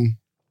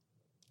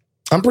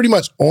pretty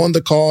much on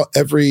the call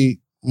every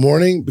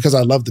morning because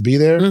I love to be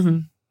there,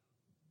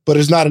 but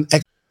it's not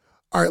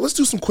all right, let's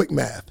do some quick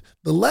math.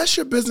 The less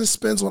your business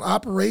spends on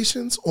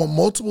operations, on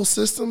multiple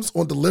systems,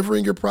 on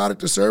delivering your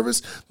product or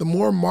service, the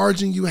more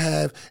margin you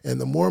have and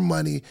the more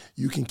money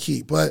you can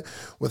keep. But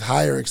with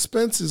higher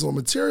expenses on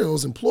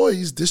materials,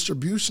 employees,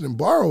 distribution, and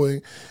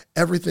borrowing,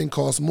 everything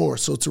costs more.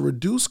 So to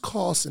reduce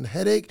costs and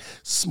headache,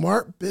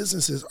 smart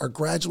businesses are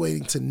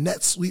graduating to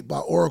NetSuite by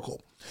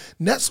Oracle.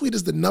 NetSuite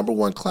is the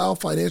 #1 cloud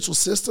financial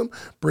system,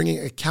 bringing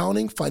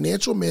accounting,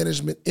 financial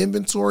management,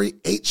 inventory,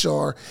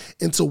 HR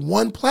into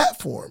one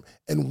platform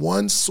and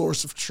one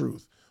source of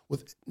truth.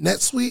 With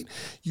NetSuite,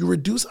 you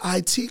reduce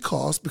IT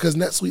costs because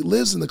NetSuite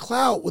lives in the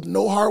cloud with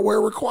no hardware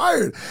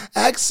required.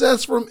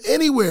 Access from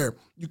anywhere.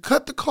 You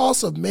cut the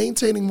cost of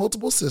maintaining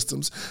multiple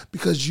systems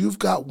because you've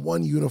got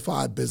one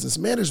unified business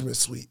management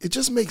suite. It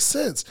just makes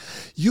sense.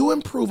 You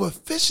improve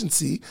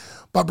efficiency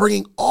by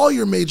bringing all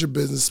your major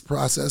business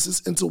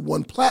processes into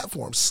one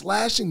platform,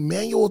 slashing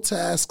manual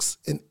tasks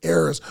and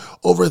errors.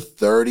 Over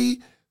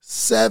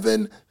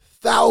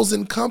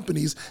 37,000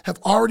 companies have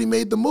already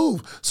made the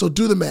move. So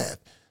do the math.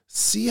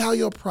 See how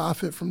you'll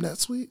profit from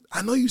NetSuite?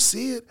 I know you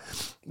see it.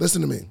 Listen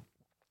to me.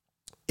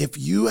 If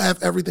you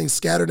have everything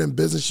scattered in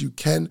business, you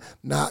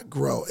cannot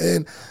grow.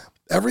 And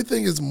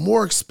everything is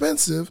more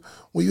expensive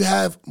when you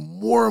have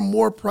more and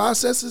more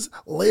processes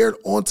layered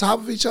on top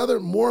of each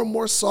other, more and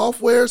more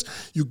softwares.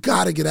 You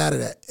got to get out of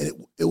that.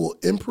 And it will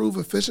improve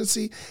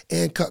efficiency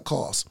and cut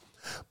costs.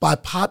 By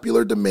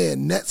popular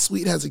demand,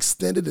 NetSuite has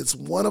extended its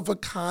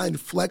one-of-a-kind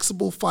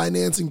flexible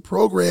financing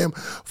program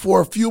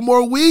for a few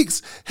more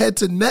weeks. Head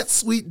to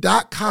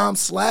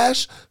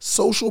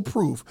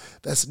netsuite.com/socialproof.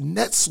 That's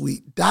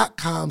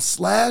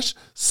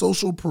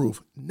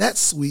netsuite.com/socialproof.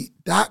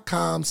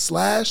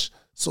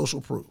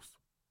 netsuite.com/socialproof.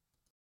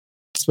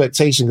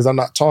 Expectation, because I'm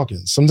not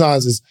talking.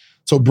 Sometimes it's,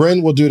 so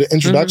Bryn will do the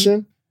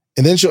introduction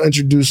and then she'll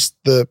introduce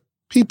the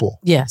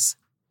people. Yes.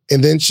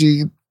 And then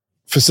she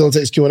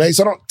facilitates Q&A.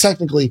 So I don't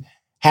technically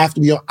have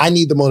to be on. I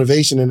need the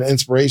motivation and the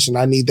inspiration.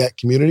 I need that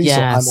community.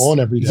 Yes. So I'm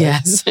on every day.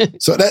 Yes.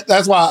 So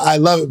that's why I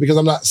love it, because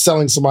I'm not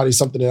selling somebody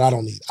something that I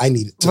don't need. I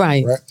need it too.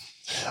 Right.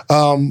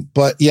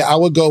 But yeah, I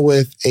would go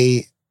with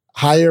a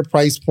higher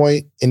price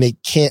point and they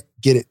can't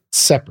get it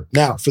separate.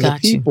 Now, for the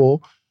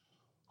people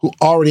who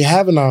already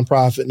have a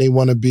nonprofit and they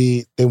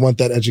want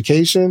that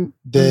education,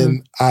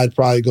 then I'd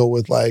probably go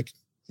with like,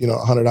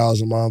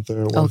 $100 a month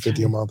or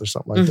 $150 a month or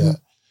something like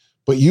that.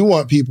 But you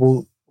want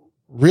people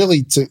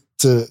really to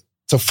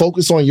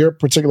focus on your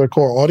particular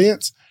core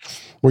audience,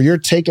 where you're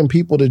taking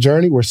people to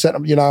journey, we're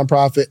setting up your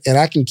nonprofit, and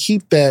I can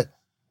keep that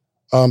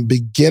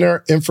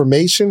beginner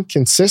information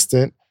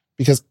consistent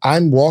because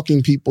I'm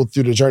walking people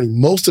through the journey.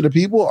 Most of the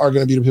people are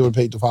going to be the people who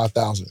paid the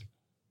 $5,000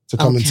 to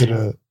come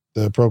into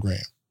the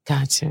program.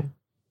 Gotcha.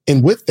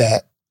 And with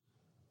that,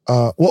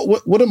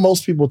 what do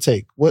most people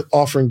take? What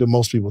offering do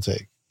most people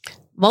take?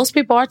 Most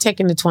people are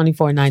taking the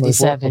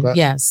 $24.97. Okay.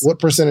 Yes. What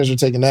percentage are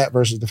taking that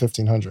versus the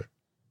 $1,500?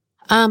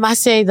 I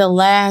say the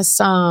last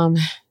 10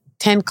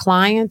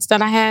 clients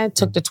that I had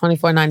took the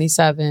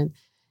 $24.97.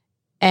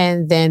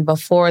 And then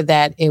before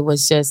that, it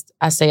was just,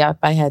 I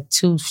had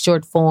 2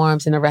 short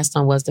forms and the rest of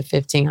them was the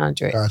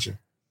 $1,500. Gotcha.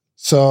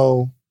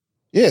 So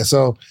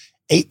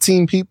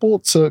 18 people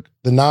took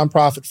the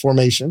nonprofit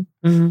formation.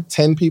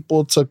 10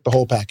 people took the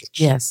whole package.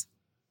 Yes.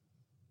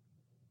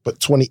 But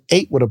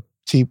 28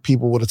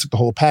 people would have took the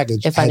whole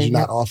package had you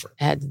not offered.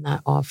 Had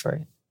not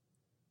offered.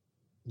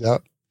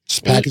 Yep.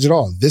 Just package it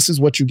all. This is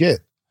what you get.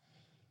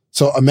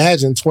 So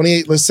imagine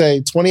 28, let's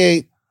say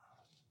 28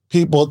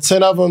 people,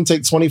 10 of them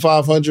take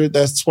 $2,500.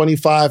 That's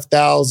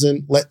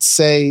 $25,000. Let's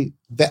say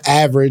the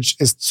average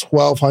is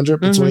 $1,200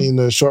 between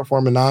the short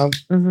form and non.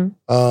 I'm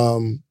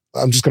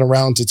just going to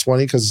round to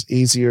 20 because it's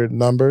easier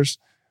numbers.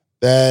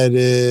 That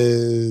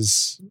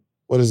is,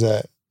 what is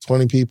that?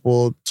 20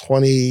 people,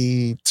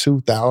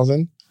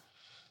 22,000.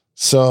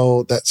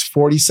 So that's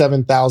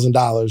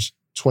 $47,000,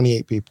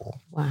 28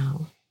 people.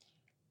 Wow.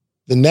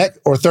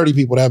 Or 30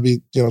 people, that'd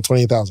be,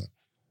 28,000.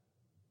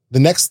 The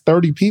next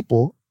 30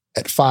 people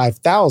at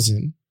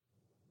 5,000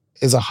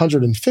 is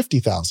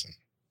 150,000.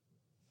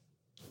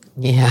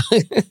 Yeah.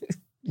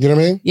 You know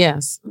what I mean?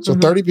 Yes. So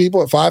 30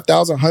 people at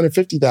 5,000,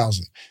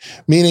 150,000.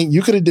 Meaning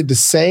you could have did the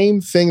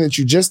same thing that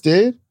you just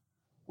did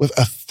with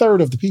a third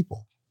of the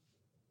people.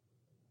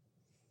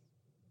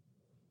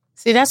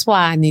 See, that's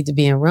why I need to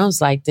be in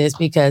rooms like this,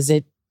 because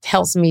it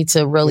helps me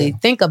to really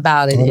think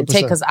about it 100%. and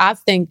because I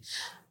think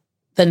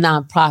the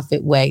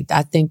nonprofit way,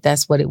 I think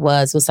that's what it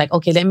was. It was like,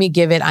 okay, let me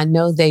give it. I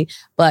know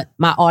but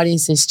my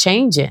audience is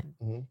changing.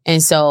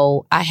 And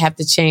so I have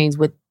to change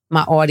with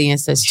my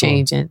audience that's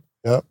changing.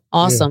 Yep.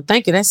 Awesome.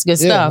 Thank you. That's good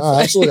stuff. No,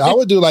 absolutely. I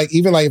would do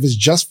even if it's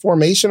just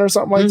formation or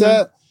something like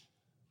that.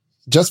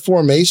 Just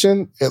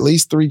formation, at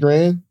least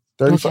 $3,000,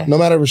 $35,000, no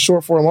matter if it's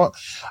short, form, long.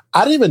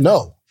 I didn't even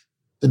know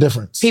the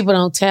difference. People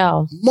don't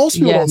tell. Most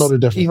people don't know the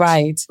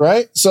difference.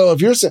 Right? So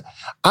if you're saying,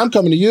 I'm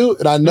coming to you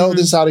and I know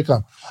this is how they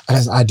come. And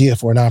that's an idea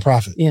for a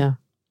nonprofit. Yeah.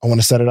 I want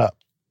to set it up.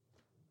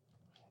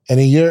 And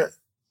then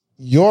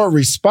your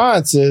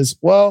response is,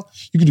 well,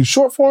 you can do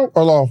short form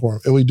or long form.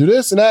 And we do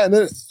this and that. And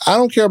then I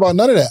don't care about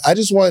none of that. I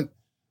just want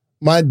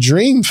my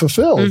dream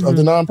fulfilled of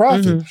the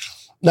nonprofit.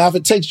 Now, if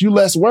it takes you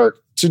less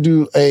work to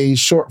do a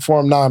short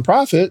form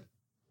nonprofit,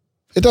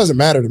 it doesn't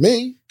matter to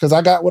me because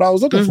I got what I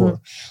was looking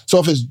for. So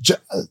if it's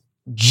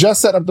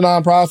just set up the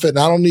nonprofit and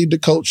I don't need the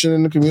coaching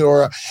in the community,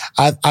 or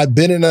I've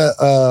been in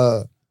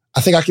I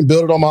think I can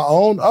build it on my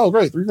own. Oh,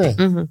 great,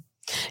 $3,000.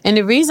 And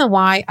the reason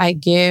why I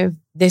give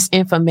this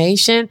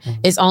information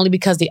is only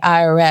because the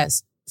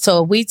IRS.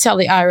 So if we tell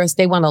the IRS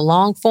they want a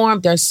long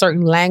form, there's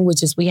certain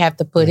languages we have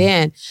to put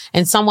in.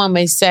 And someone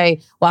may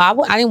say,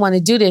 well, I didn't want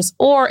to do this.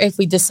 Or if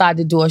we decide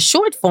to do a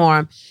short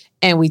form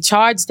and we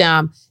charge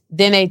them,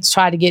 then they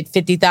try to get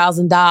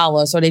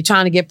 $50,000 or they're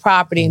trying to get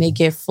property and they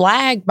get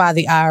flagged by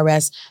the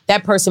IRS.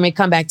 That person may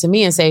come back to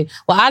me and say,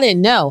 well, I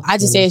didn't know. I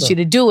just asked you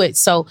to do it.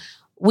 So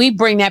we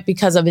bring that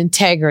because of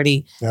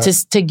integrity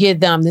to give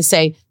them to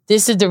say,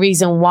 this is the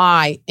reason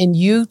why, and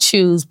you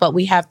choose, but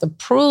we have to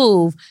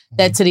prove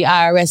that to the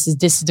IRS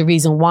this is the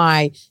reason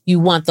why you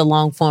want the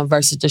long form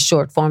versus the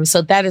short form.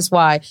 So that is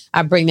why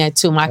I bring that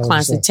to my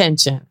client's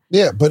attention.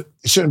 Yeah, but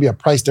it shouldn't be a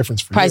price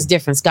difference for you. Price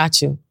difference,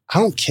 got you. I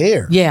don't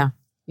care. Yeah,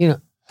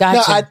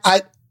 gotcha. Now,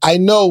 I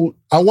know,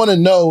 I want to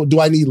know,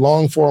 do I need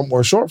long form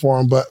or short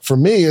form? But for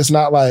me, it's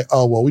not like,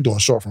 oh, well, we're doing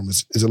short form.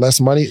 Is it less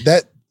money?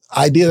 That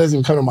idea doesn't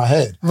even come in my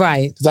head.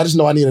 Right. Because I just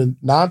know I need a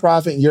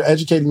nonprofit and you're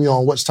educating me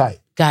on which type.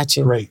 Got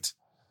you. Great.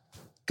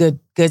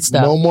 good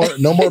stuff.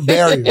 No more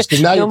barriers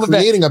because now you're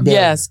creating a barrier.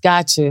 Yes,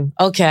 got you.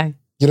 Okay.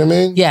 You know what I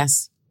mean?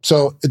 Yes.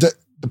 So the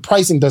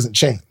pricing doesn't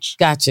change.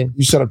 Got you.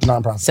 You set up the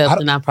nonprofit. Set up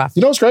the nonprofit.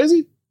 You know what's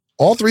crazy?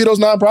 All 3 of those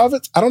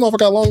nonprofits, I don't know if I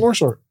got long or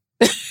short.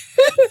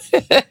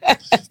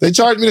 They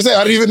charged me to say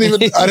I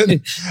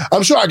didn't.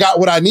 I'm sure I got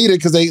what I needed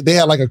because they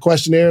had like a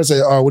questionnaire,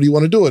 say, "Oh, what do you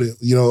want to do with it?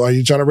 You know, are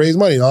you trying to raise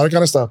money? All that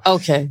kind of stuff."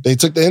 Okay. They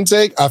took the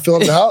intake. I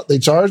filled it out. They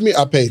charged me.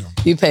 I paid them.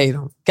 You paid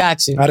them.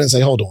 Got you. I didn't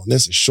say, "Hold on,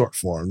 this is short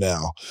form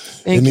now."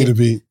 Thank it need you. to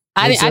be.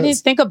 I didn't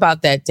think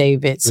about that,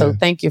 David. So Yeah.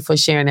 thank you for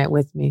sharing that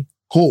with me.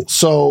 Cool.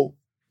 So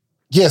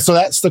yeah, so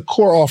that's the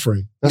core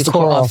offering. That's the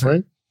core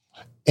offering.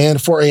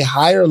 And for a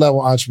higher level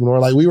entrepreneur,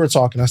 like we were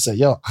talking, I said,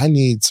 yo, I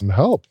need some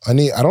help. I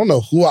don't even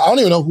know who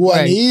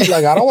I need.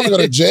 Like, I don't want to go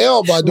to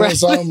jail by doing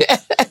something.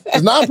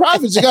 Because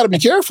nonprofits, you got to be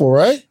careful,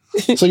 right?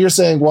 So you're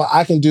saying, well,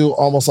 I can do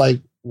almost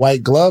like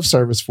white glove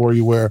service for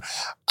you where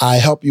I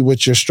help you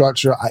with your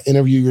structure. I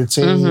interview your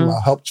team. I'll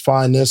help you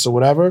find this or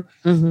whatever.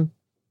 Mm-hmm.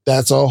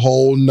 That's a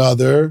whole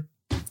nother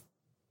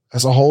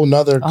cost. Whole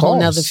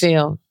nother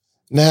field.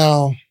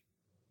 Now,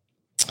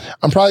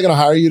 I'm probably going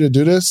to hire you to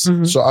do this,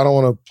 so I don't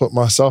want to put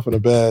myself in a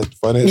bad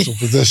financial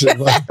position.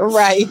 But,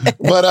 right.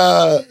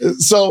 But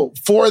so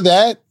for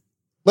that,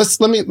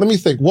 let me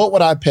think. What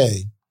would I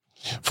pay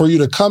for you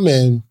to come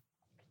in,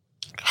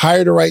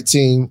 hire the right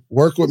team,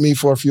 work with me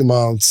for a few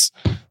months,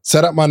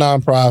 set up my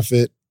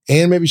nonprofit,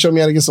 and maybe show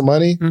me how to get some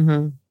money?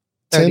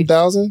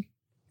 10,000?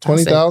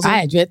 20,000? I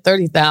had you at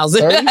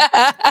 30,000. 30?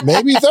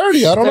 Maybe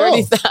 30. I don't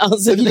know.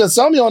 30,000. If you can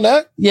sell me on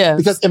that. Yeah.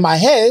 Because in my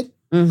head,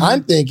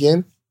 I'm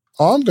thinking,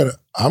 oh,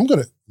 I'm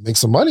gonna make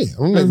some money.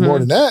 I'm gonna make more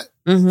than that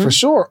for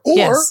sure.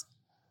 Or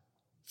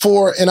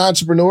for an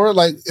entrepreneur,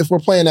 like if we're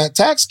playing that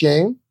tax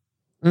game,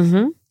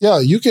 yeah,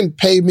 you can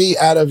pay me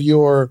out of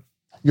your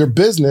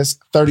business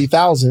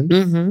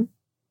 $30,000.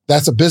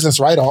 That's a business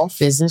write-off.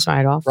 Business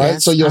write-off, right?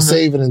 yes. So you'll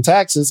save it in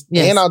taxes,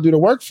 and I'll do the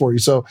work for you.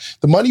 So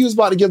the money you was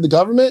about to give the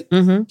government,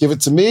 give it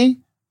to me.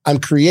 I'm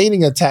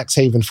creating a tax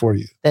haven for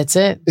you. That's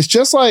it. It's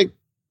just like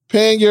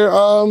paying your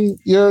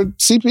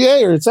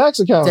CPA or your tax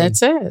accountant.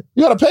 That's it.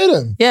 You got to pay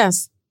them.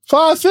 Yes.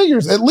 5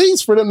 figures at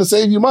least for them to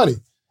save you money.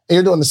 And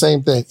you're doing the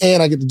same thing.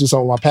 And I get to do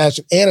something with my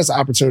passion. And it's an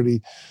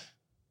opportunity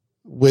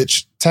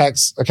which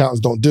tax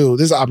accountants don't do.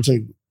 This is an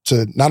opportunity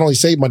to not only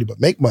save money,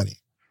 but make money.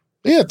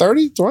 Yeah,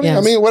 30, 20. Yes.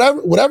 I mean,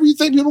 whatever you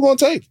think people are going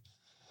to take.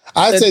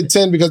 I said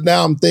 10 because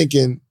now I'm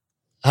thinking,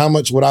 how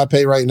much would I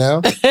pay right now?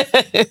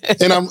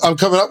 And I'm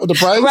coming up with the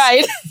price.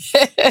 Right.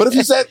 But if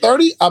you said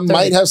 30, I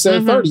might have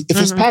said 30 if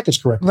it's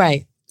packaged correctly.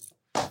 Right.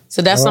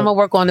 So that's I'm going to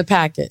work on the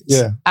package.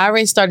 Yeah. I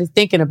already started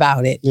thinking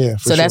about it. Yeah.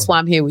 So that's why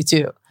I'm here with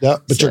you. Yeah.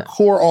 But your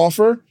core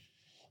offer,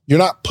 you're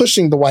not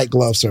pushing the white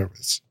glove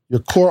service.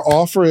 Your core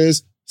offer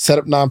is set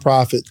up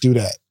nonprofit, do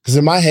that. Because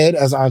in my head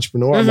as an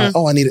entrepreneur, I'm like,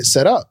 oh, I need it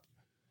set up.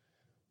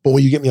 But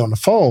when you get me on the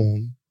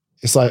phone,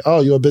 it's like,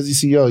 oh, you're a busy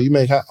CEO. You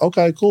make,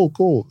 okay,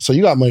 cool. So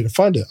you got money to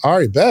fund it. I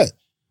already bet.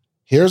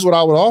 Here's what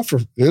I would offer.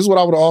 Here's what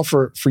I would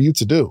offer for you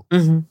to do.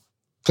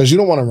 Because you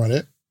don't want to run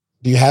it.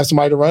 Do you have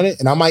somebody to run it?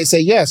 And I might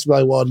say yes. Be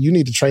like, well, you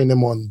need to train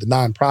them on the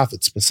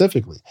nonprofit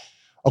specifically.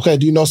 Okay,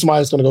 do you know somebody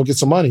that's going to go get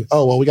some money?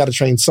 Oh, well, we got to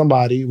train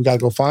somebody. We got to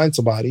go find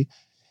somebody.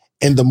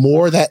 And the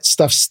more that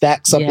stuff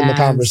stacks up in the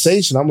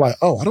conversation, I'm like,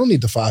 oh, I don't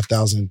need the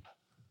 5,000.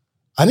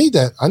 I need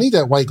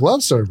that white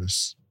glove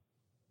service.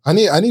 I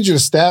need you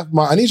to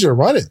I need you to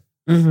run it.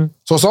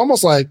 So it's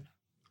almost like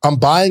I'm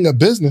buying a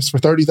business for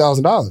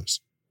 $30,000.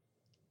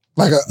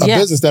 Like a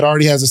business that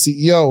already has a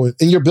CEO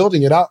and you're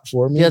building it out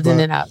for me. Building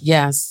it out,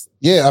 yes.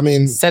 Yeah, I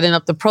mean. Setting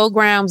up the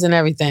programs and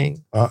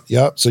everything.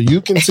 Yep. So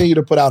you continue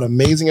to put out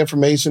amazing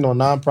information on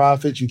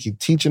nonprofits. You keep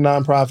teaching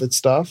nonprofit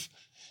stuff.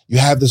 You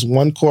have this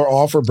one core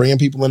offer, bringing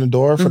people in the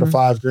door for the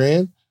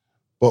 $5,000.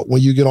 But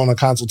when you get on a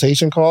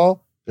consultation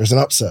call, there's an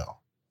upsell.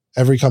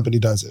 Every company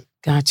does it.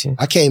 Gotcha.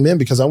 I came in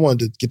because I wanted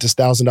to get this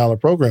 $1,000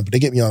 program, but they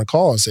get me on a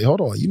call and say,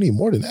 hold on, you need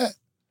more than that.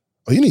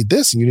 Oh, you need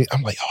this. And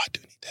I'm like, oh, I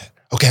do need that.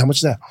 Okay, how much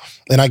is that?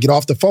 And I get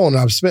off the phone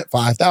and I've spent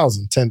 $5,000,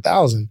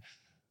 $10,000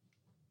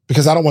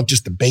 because I don't want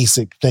just the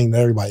basic thing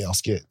that everybody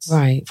else gets.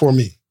 Right. For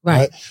me.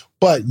 Right.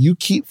 But you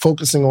keep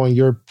focusing on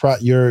your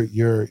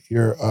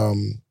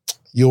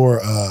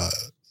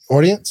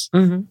audience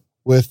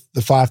with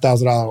the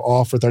 $5,000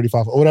 off for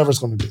 $35,000 or whatever it's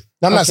going to be.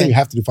 Now, I'm not saying you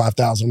have to do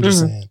 $5,000. I'm just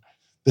saying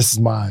this is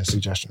my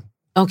suggestion.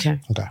 Okay.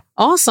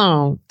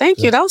 Awesome. Thank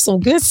you. That was some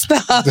good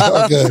stuff.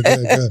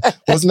 Good.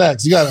 What's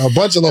next? You got a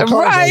bunch of little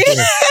cards right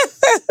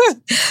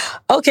there.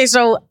 Okay,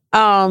 so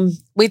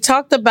we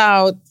talked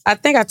about, I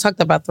think I talked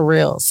about the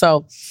reels.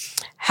 So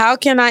how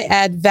can I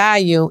add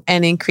value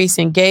and increase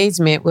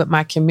engagement with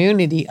my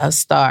community of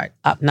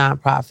startup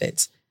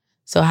nonprofits?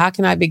 So how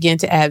can I begin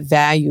to add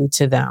value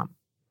to them?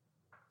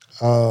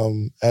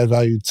 Add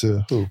value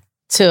to who?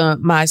 To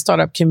my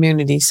startup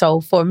community.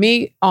 So for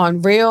me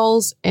on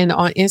Reels and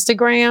on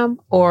Instagram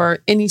or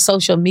any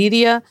social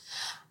media,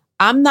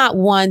 I'm not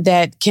one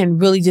that can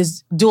really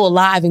just do a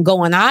live and go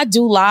on. I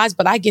do lives,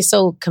 but I get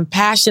so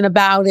compassionate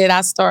about it.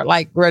 I start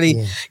like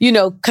really,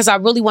 because I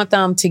really want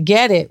them to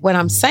get it, what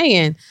I'm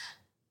saying.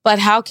 But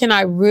how can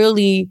I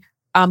really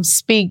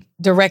speak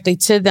directly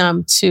to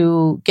them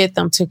to get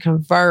them to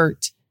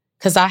convert.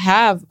 Because I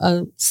have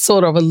a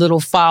sort of a little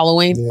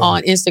following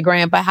on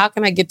Instagram, but how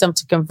can I get them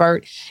to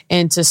convert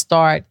and to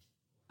start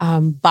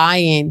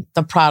buying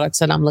the products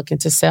that I'm looking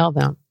to sell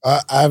them?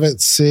 I haven't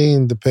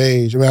seen the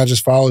page. I mean, I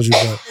just followed you,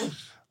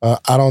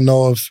 but I don't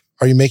know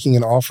are you making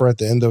an offer at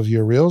the end of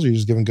your reels or are you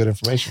just giving good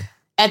information?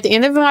 At the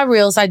end of my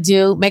reels, I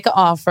do make an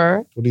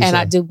offer and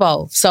I do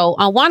both. So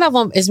one of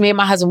them is me and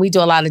my husband. We do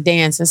a lot of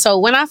dancing. So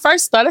when I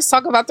first started, let's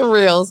talk about the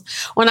reels.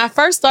 When I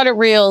first started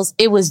reels,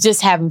 it was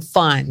just having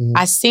fun. Mm-hmm.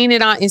 I seen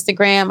it on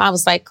Instagram. I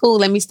was like, cool,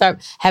 let me start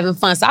having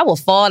fun. So I would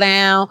fall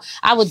down.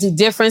 I would do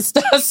different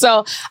stuff.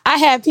 So I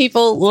had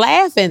people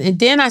laughing. And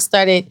then I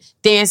started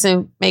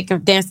dancing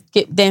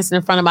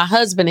in front of my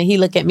husband. And he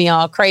looked at me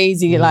all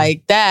crazy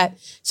like that.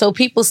 So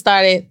people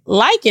started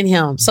liking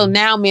him. So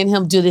now me and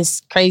him do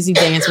this crazy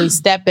dance. We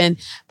step in,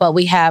 but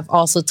we have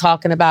also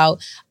talking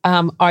about,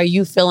 are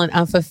you feeling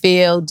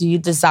unfulfilled? Do you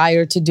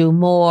desire to do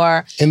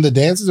more? In the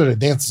dances or the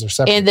dances are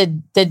separate?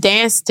 In the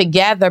dance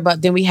together,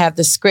 but then we have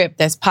the script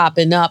that's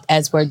popping up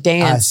as we're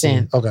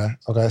dancing. Okay.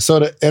 So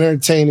the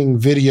entertaining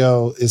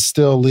video is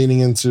still leaning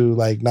into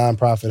like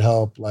nonprofit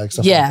help, like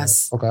stuff like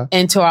that. Okay.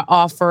 Into our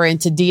offer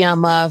and to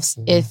DM us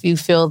if you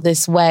feel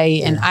this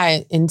way.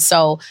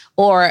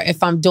 Or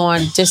if I'm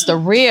doing just a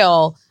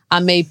reel, I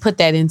may put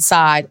that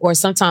inside. Or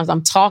sometimes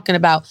I'm talking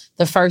about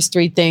the first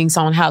 3 things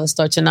on how to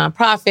start your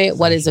nonprofit,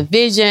 what is a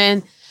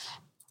vision,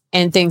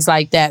 and things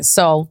like that.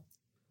 So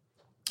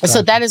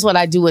that is what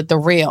I do with the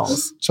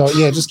reels. So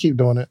yeah, just keep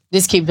doing it.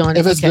 Just keep doing it.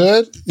 If it's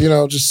good,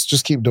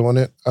 just keep doing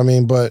it. I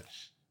mean, but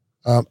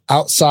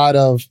outside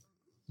of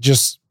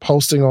just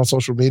posting on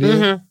social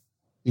media,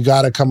 you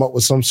got to come up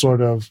with some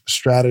sort of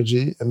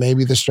strategy. And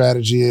maybe the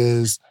strategy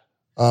is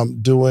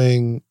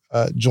doing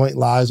joint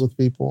lives with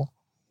people.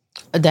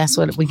 That's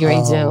what we do.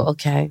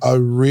 Okay. A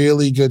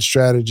really good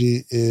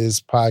strategy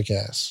is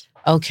podcasts.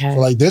 Okay. So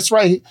like this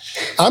right,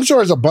 I'm sure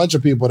there's a bunch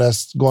of people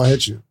that's going to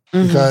hit you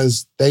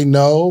because they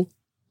know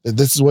that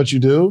this is what you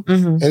do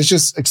and it's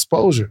just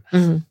exposure.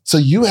 So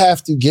you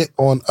have to get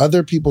on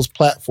other people's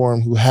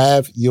platform who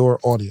have your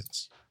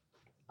audience.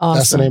 Awesome.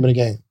 That's the name of the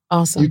game.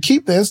 Awesome. You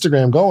keep the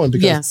Instagram going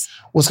because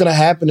what's going to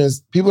happen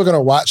is people are going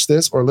to watch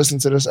this or listen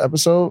to this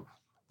episode.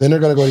 Then they're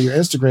going to go to your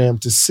Instagram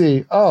to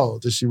see,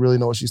 does she really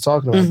know what she's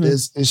talking about?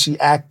 Is she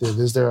active?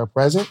 Is there a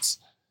presence?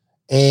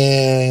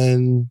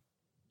 And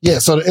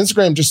so the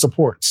Instagram just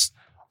supports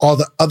all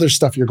the other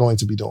stuff you're going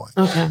to be doing.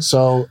 Okay.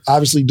 So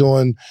obviously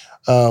doing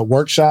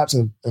workshops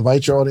and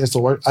invite your audience to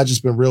work. I've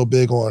just been real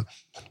big on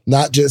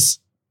not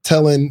just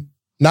talking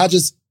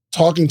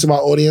to my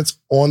audience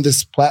on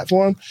this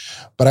platform,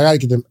 but I got to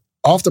get them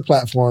off the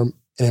platform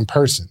and in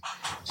person.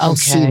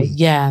 Okay.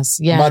 Yes.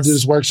 I'm about to do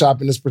this workshop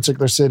in this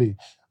particular city.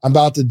 I'm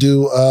about to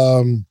do,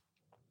 I'm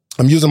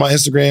using my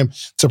Instagram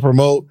to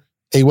promote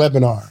a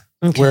webinar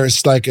where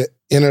it's like an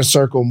inner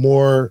circle,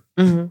 more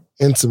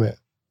intimate.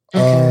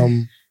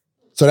 Okay.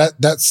 So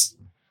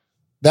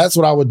that's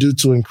what I would do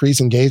to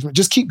increase engagement.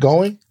 Just keep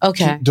going.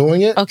 Okay. Keep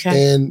doing it.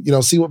 Okay. And,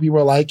 see what people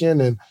are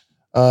liking. And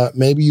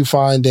maybe you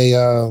find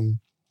a,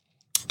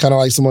 kind of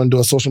like someone do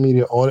a social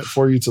media audit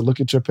for you to look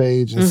at your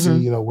page and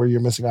see, where you're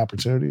missing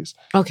opportunities.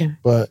 Okay.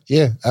 But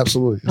yeah,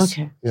 absolutely.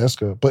 Yeah, that's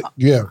good. But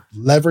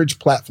leverage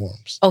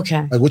platforms.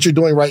 Okay. Like what you're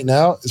doing right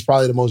now is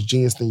probably the most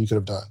genius thing you could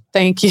have done.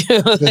 Thank you.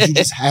 Because you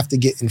just have to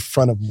get in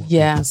front of more people.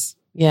 Yes.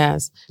 Yeah.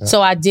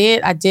 So I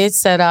did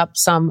set up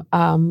some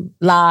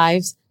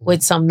lives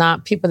with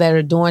some people that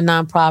are doing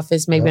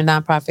nonprofits, maybe a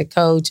nonprofit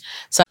coach.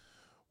 So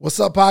What's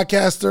up,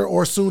 podcaster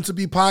or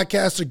soon-to-be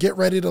podcaster? Get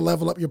ready to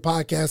level up your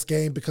podcast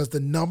game because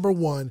the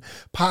 #1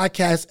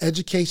 podcast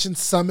education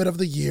summit of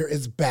the year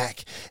is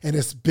back, and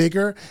it's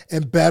bigger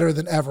and better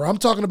than ever. I'm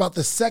talking about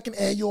the 2nd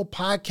annual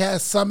podcast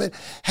summit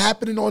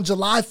happening on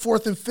July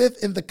 4th and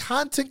 5th in the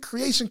content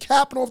creation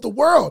capital of the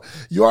world.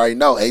 You already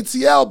know,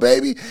 ATL,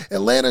 baby.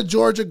 Atlanta,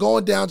 Georgia,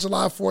 going down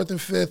July 4th and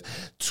 5th.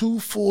 2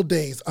 full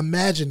days.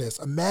 Imagine this.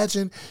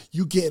 Imagine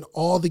you getting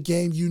all the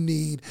game you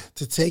need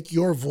to take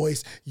your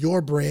voice,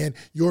 your brand,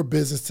 your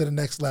business to the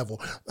next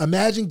level.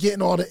 Imagine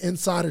getting all the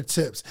insider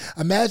tips.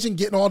 Imagine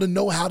getting all the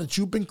know-how that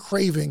you've been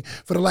craving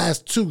for the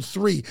last 2,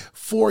 3,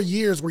 4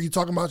 years where you're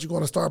talking about you're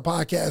going to start a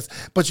podcast,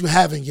 but you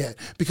haven't yet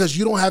because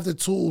you don't have the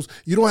tools,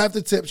 you don't have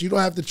the tips, you don't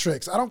have the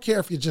tricks. I don't care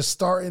if you're just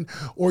starting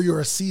or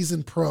you're a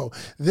seasoned pro.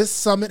 This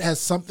summit has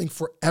something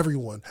for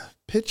everyone.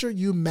 Picture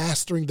you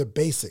mastering the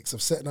basics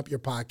of setting up your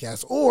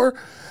podcast or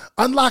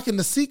unlocking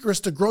the secrets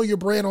to grow your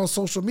brand on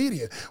social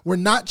media. We're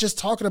not just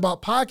talking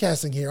about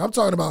podcasting here. I'm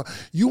talking about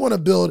you want to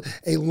build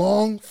a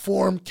long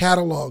form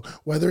catalog,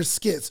 whether it's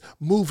skits,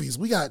 movies.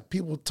 We got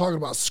people talking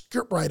about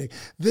script writing.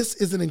 This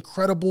is an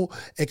incredible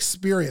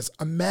experience.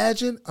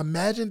 Imagine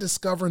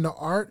discovering the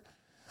art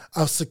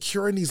of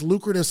securing these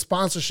lucrative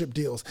sponsorship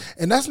deals.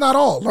 And that's not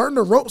all. Learn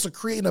the ropes of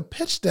creating a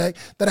pitch deck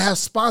that has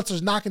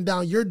sponsors knocking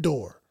down your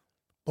door.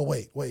 But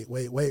wait.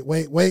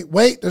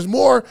 There's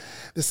more.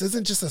 This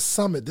isn't just a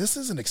summit. This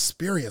is an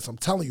experience. I'm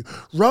telling you.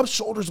 Rub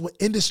shoulders with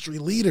industry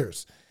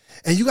leaders.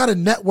 And you got to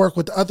network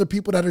with the other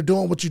people that are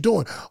doing what you're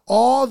doing.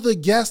 All the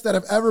guests that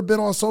have ever been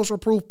on Social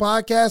Proof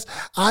Podcast,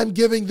 I'm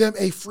giving them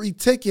a free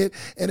ticket.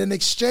 And in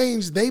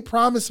exchange, they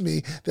promise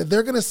me that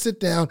they're going to sit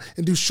down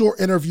and do short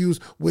interviews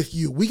with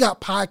you. We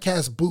got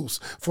podcast booths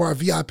for our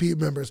VIP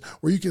members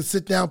where you can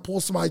sit down,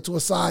 pull somebody to a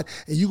side,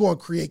 and you're going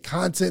to create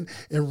content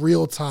in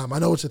real time. I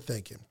know what you're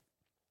thinking.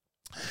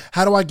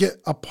 How do I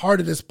get a part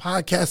of this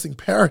podcasting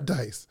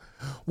paradise?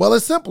 Well,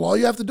 it's simple. All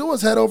you have to do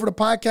is head over to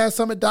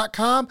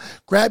podcastsummit.com,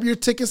 grab your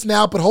tickets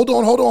now. But hold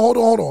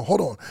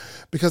on.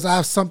 Because I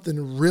have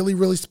something really,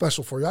 really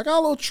special for you. I got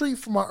a little treat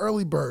for my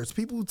early birds,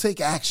 people who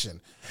take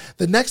action.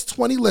 The next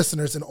 20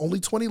 listeners, and only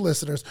 20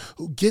 listeners,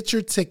 who get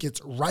your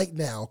tickets right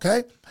now,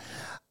 okay?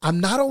 I'm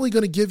not only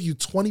going to give you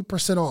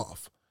 20%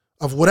 off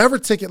of whatever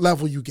ticket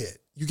level you get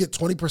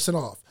 20%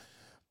 off.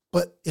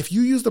 But if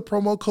you use the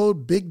promo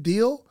code Big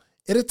Deal,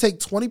 it'll take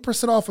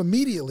 20% off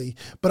immediately,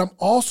 but I'm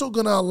also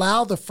going to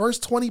allow the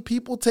first 20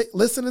 people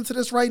listening to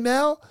this right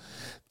now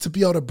to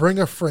be able to bring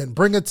a friend,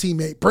 bring a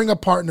teammate, bring a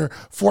partner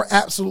for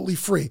absolutely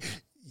free.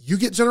 You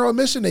get general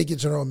admission, they get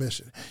general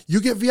admission.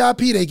 You get VIP,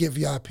 they get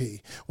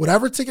VIP.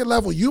 Whatever ticket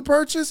level you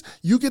purchase,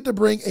 you get to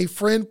bring a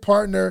friend,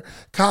 partner,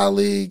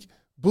 colleague,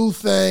 boo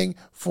thing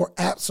for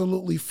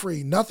absolutely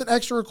free. Nothing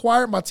extra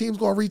required. My team's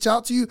going to reach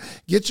out to you,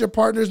 get your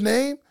partner's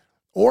name,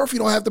 or if you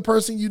don't have the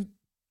person you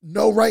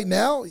know right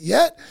now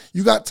yet,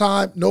 you got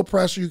time, no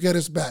pressure, you get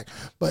us back.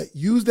 But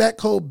use that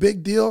code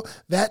Big Deal.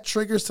 That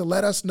triggers to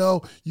let us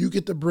know you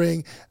get to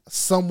bring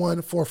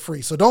someone for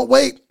free. So don't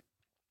wait.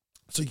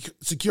 So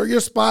secure your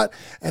spot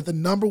at the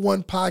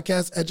 #1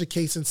 podcast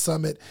education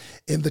summit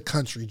in the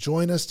country.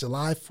 Join us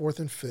July 4th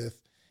and 5th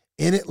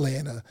in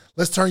Atlanta.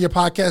 Let's turn your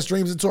podcast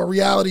dreams into a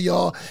reality,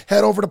 y'all.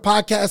 Head over to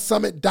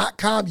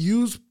podcastsummit.com.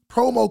 Use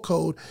promo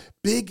code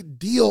Big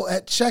Deal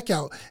at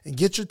checkout and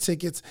get your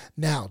tickets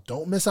now.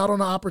 Don't miss out on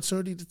the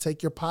opportunity to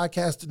take your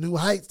podcast to new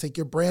heights, take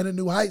your brand to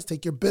new heights,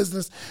 take your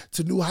business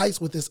to new heights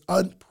with this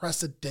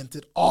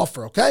unprecedented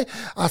offer, okay?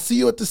 I'll see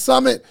you at the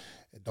summit.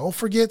 And don't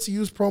forget to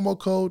use promo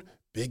code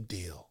Big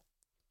Deal.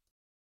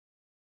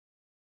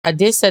 I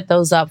did set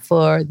those up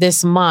for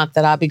this month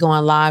that I'll be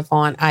going live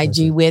on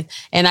IG with.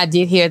 And I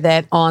did hear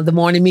that on the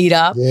morning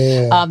meetup,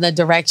 the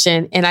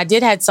direction. And I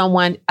did have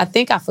someone, I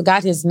think I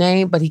forgot his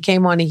name, but he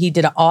came on and he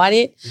did an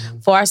audit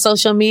for our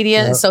social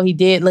media. Yep. So he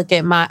did look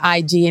at my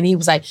IG and he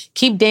was like,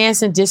 keep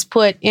dancing, just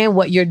put in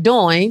what you're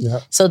doing.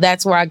 Yep. So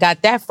that's where I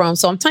got that from.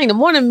 So I'm telling you, the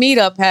morning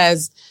meetup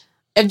has...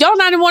 If y'all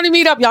not in the morning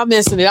meetup, y'all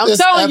missing it. I'm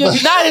telling you, if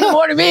you're not in the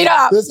morning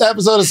meetup. This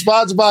episode is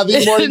sponsored by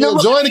The Morning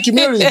Meetup. Join the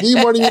community,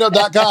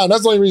 themorningmeetup.com.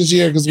 That's the only reason she's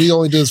here, because we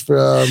only do this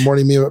for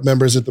morning meetup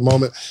members at the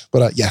moment.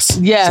 But yes.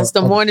 Yes,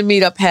 the morning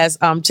meetup has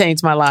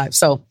changed my life.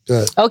 So,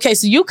 good. Okay,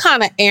 so you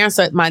kind of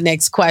answered my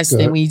next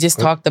question when you just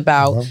talked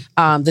about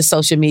the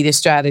social media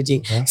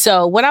strategy.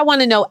 So what I want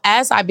to know,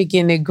 as I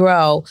begin to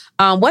grow,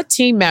 what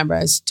team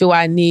members do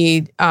I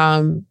need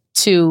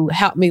to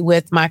help me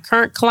with my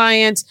current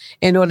clients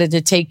in order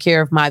to take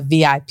care of my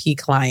VIP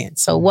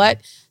clients? So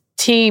what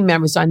team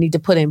members do I need to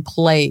put in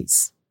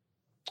place?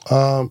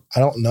 I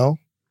don't know,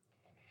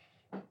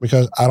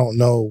 because I don't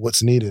know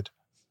what's needed.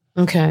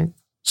 Okay.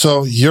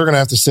 So you're going to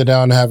have to sit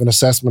down and have an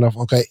assessment of,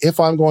 okay, if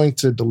I'm going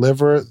to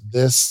deliver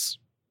this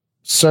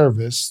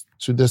service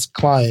to this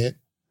client,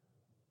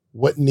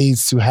 what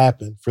needs to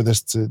happen for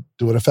this to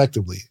do it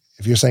effectively?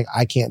 If you're saying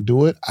I can't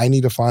do it, I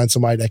need to find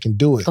somebody that can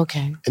do it.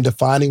 Okay. And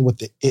defining what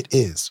the it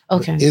is.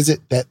 Okay. What is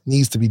it that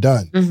needs to be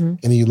done? And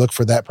then you look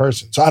for that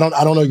person. So I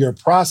don't know your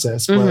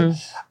process, but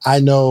I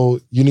know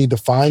you need to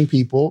find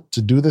people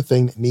to do the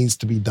thing that needs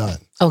to be done.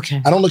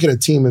 Okay. I don't look at a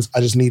team as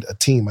I just need a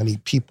team. I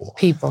need people.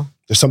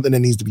 There's something that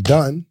needs to be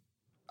done.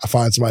 I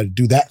find somebody to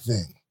do that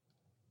thing.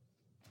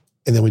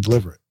 And then we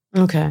deliver it.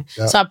 Okay.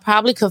 Yep. So I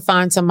probably could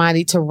find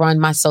somebody to run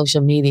my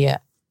social media.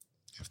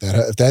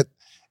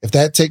 If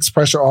that takes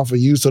pressure off of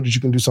you so that you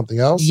can do something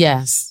else.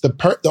 Yes.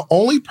 The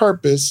only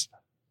purpose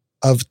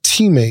of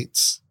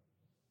teammates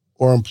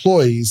or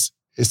employees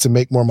is to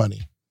make more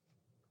money.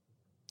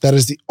 That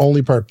is the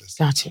only purpose.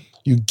 Gotcha.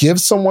 You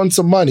give someone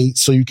some money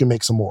so you can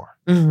make some more.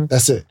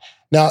 That's it.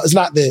 Now, it's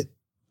not that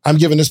I'm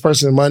giving this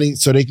person money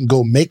so they can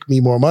go make me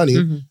more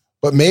money,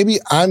 but maybe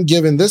I'm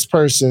giving this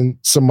person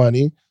some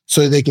money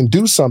so they can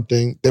do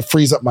something that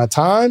frees up my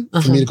time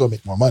for me to go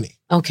make more money.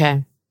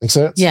 Okay. Make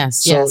sense?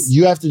 Yes. So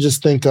you have to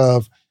just think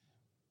of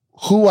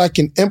who I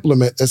can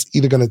implement that's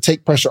either going to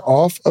take pressure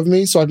off of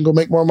me so I can go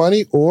make more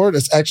money, or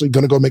that's actually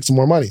going to go make some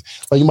more money.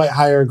 Like you might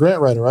hire a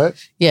grant writer, right?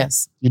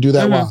 Yes. You do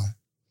that why?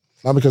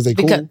 Not because they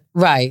cool.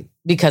 Right.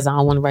 Because I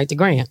don't want to write the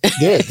grant.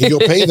 Yeah. And you'll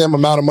pay them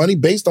amount of money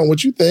based on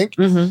what you think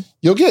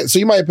you'll get. So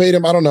you might pay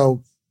them, I don't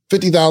know,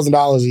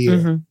 $50,000 a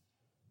year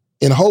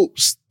in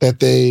hopes that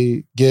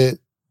they get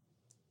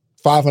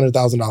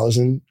 $500,000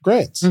 in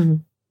grants.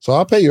 So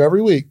I'll pay you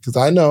every week because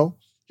I know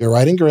you're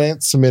writing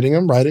grants, submitting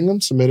them,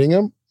 submitting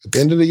them. At the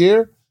end of the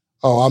year,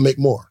 I'll make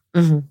more.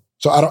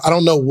 So I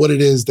don't know what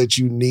it is that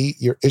you need,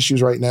 your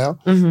issues right now,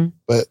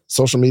 but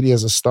social media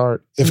is a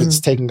start if it's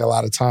taking a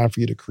lot of time for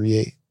you to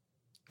create.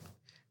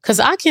 Because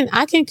I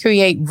can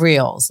create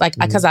reels, like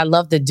because I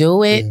love to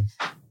do it.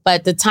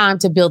 But the time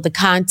to build the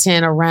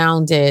content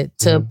around it,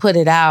 to put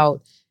it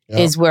out,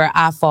 is where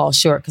I fall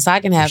short. Because I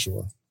can have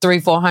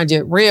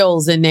 300-400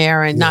 reels in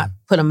there and not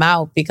put them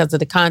out because of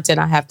the content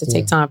I have to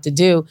take time to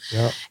do.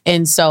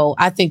 And so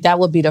I think that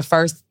would be the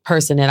first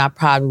person that I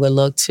probably would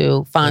look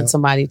to find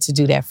somebody to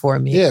do that for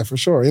me. Yeah, for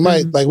sure. You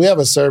might, like, we have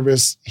a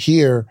service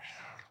here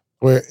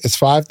where it's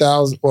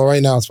 $5,000. Well,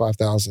 right now it's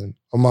 $5,000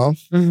 a month.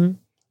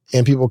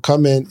 And people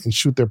come in and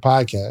shoot their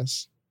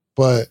podcasts,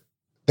 but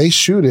they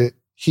shoot it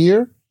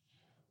here,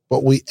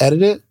 but we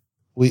edit it.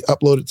 We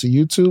upload it to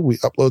YouTube. We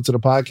upload to the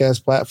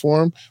podcast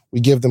platform. We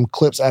give them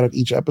clips out of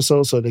each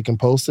episode so they can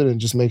post it, and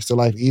just makes their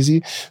life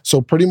easy. So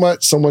pretty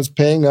much someone's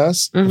paying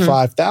us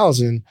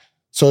 $5,000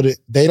 so that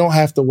they don't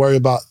have to worry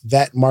about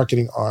that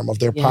marketing arm of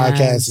their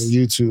podcast and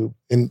YouTube.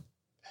 And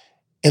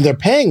they're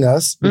paying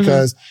us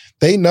because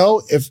they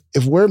know if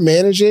we're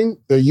managing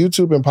their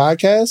YouTube and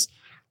podcast,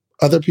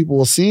 other people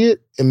will see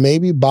it and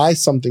maybe buy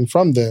something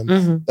from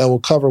them that will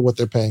cover what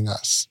they're paying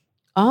us.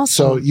 Awesome.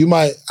 So you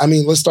might,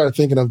 let's start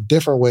thinking of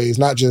different ways,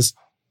 not just,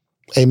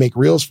 hey, make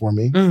reels for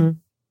me,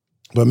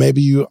 but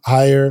maybe you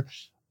hire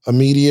a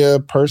media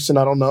person,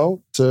 I don't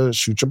know, to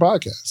shoot your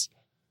podcast.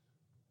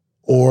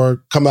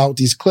 Or come out with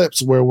these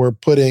clips where we're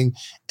putting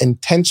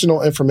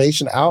intentional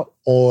information out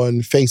on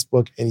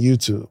Facebook and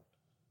YouTube.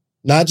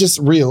 Not just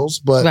reels,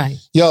 but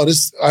yo,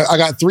 I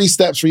got 3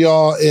 steps for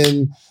y'all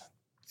in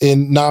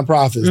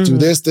nonprofits. Do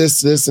this,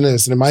 and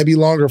this. And it might be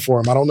longer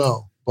for them. I don't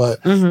know.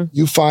 But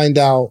you find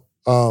out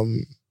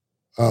who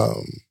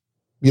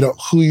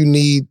you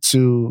need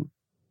to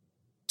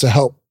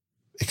help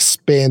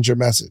expand your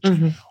message.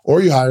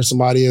 Or you hire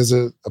somebody as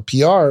a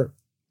PR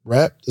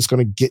rep that's going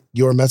to get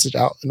your message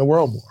out in the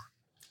world more.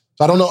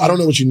 So I don't know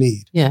what you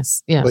need.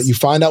 Yes. But you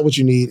find out what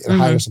you need and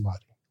hire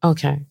somebody.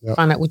 Okay.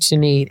 Find out what you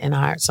need and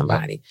hire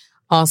somebody.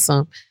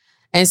 Awesome.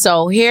 And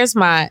so here's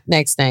my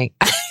next thing.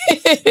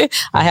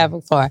 I have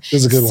it for. This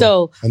is a good one.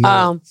 So,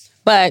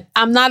 but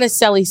I'm not a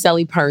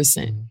selly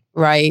person,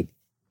 right?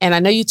 And I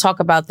know you talk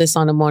about this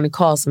on the morning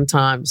call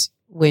sometimes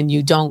when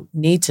you don't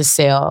need to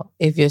sell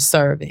if you're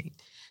serving.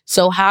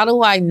 So how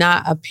do I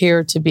not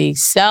appear to be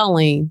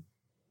selling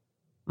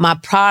my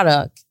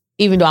product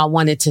even though I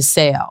wanted to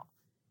sell?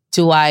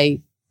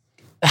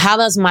 How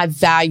does my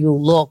value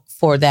look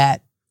for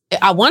that?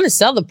 I want to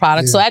sell the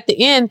product. So at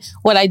the end,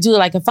 what I do,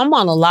 like if I'm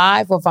on a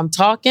live or if I'm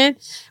talking,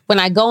 when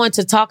I go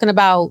into talking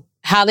about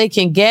how they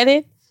can get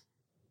it,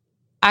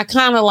 I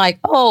kind of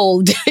like, but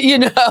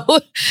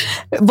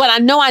I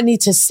know I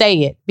need to say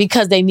it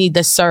because they need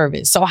the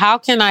service. So how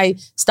can I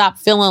stop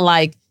feeling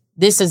like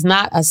this is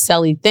not a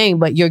selling thing,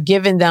 but you're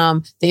giving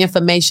them the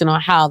information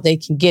on how they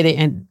can get it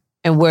and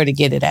where to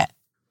get it at?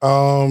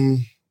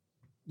 You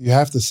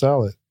have to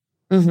sell it.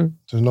 There's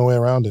no way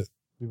around it.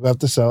 You have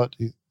to sell it.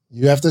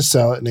 You have to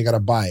sell it and they got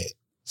to buy it.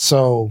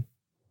 So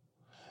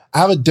I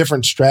have a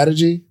different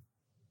strategy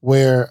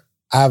where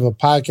I have a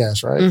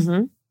podcast, right?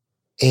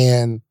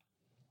 And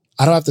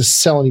I don't have to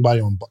sell anybody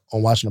on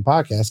watching a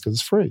podcast because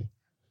it's free.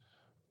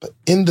 But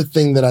in the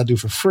thing that I do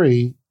for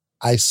free,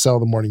 I sell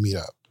the morning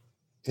meetup.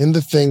 In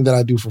the thing that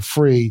I do for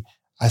free,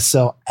 I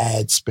sell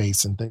ad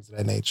space and things of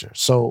that nature.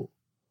 So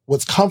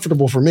what's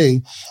comfortable for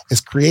me is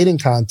creating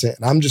content,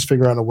 and I'm just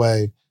figuring out a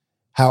way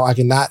how I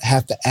can not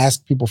have to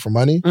ask people for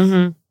money,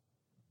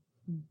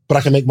 but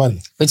I can make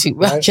money. But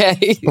But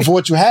for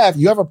what you have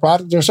a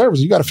product or service.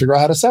 You got to figure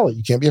out how to sell it.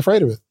 You can't be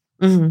afraid of it.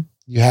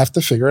 You have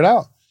to figure it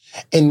out.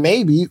 And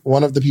maybe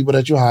one of the people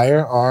that you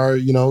hire are,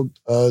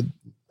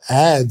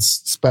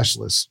 ads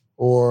specialists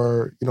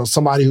or,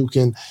 somebody who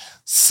can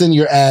send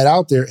your ad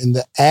out there and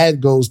the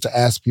ad goes to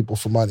ask people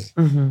for money.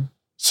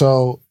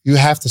 So you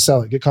have to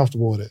sell it. Get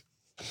comfortable with it.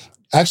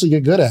 Actually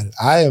get good at it.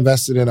 I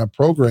invested in a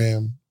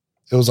program.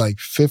 It was like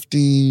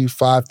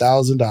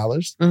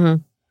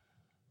 $55,000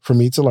 for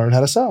me to learn how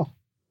to sell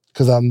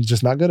because I'm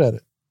just not good at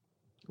it.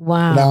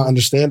 Wow. Now I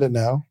understand it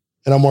now.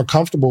 And I'm more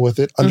comfortable with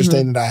it,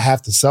 understanding that I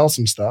have to sell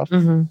some stuff.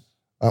 I'm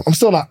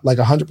still not like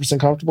 100%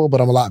 comfortable,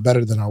 but I'm a lot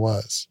better than I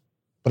was.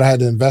 But I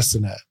had to invest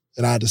in that.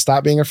 And I had to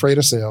stop being afraid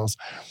of sales.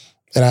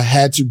 And I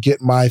had to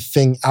get my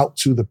thing out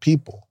to the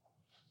people.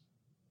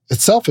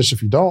 It's selfish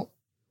if you don't.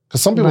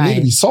 Because some people need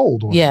to be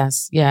sold on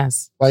Yes.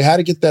 Like how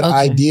to get that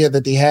idea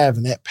that they have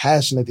and that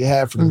passion that they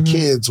have for their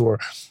kids or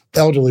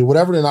elderly,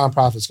 whatever the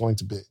nonprofit's going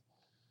to be.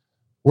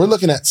 We're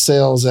looking at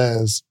sales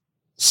as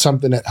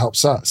something that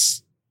helps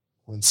us.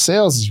 When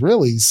sales is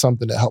really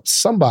something that helps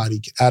somebody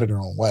get out of their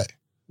own way.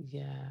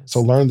 Yes.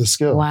 So learn the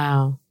skill.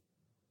 Wow.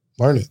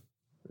 Learn it.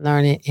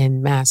 Learn it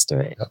and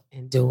master it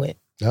and do it.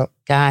 Yep.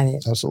 Got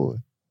it. Absolutely.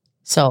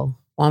 So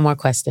one more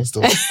question. Let's do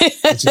it.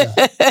 What you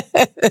got?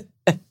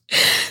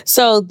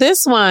 So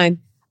this one,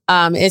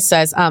 it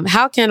says,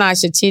 how can I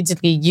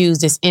strategically use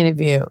this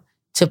interview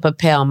to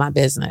propel my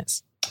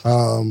business?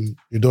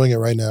 You're doing it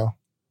right now.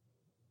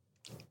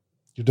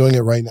 You're doing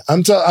it right now.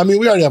 We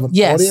already have an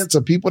audience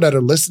of people that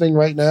are listening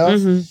right now.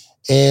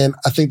 And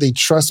I think they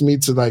trust me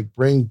to like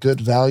bring good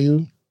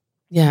value.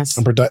 Yes.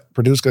 And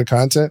produce good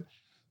content.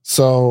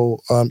 So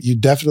you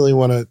definitely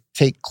want to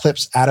take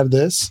clips out of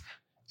this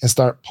and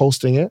start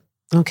posting it.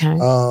 Okay.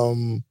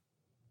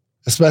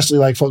 especially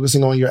like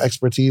focusing on your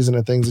expertise and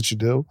the things that you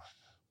do.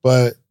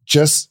 But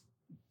just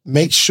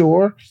make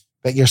sure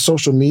that your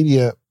social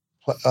media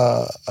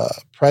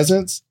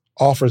presence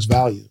offers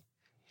value.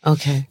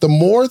 Okay. The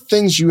more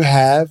things you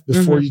have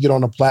before you get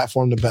on a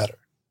platform, the better.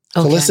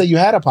 So let's say you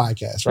had a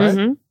podcast, right?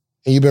 And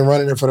you've been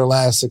running it for the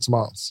last 6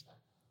 months.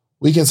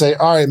 We can say,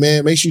 all right,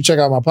 man, make sure you check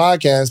out my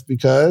podcast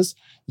because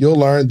you'll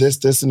learn this,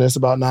 this, and this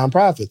about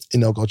nonprofits.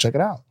 And they'll go check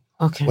it out.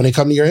 Okay. When they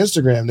come to your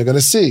Instagram, they're going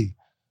to see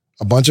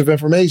a bunch of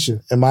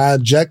information. And my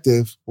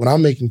objective when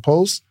I'm making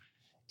posts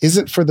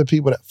isn't for the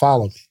people that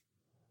follow me.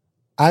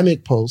 I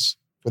make posts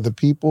for the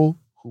people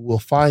who will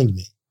find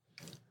me.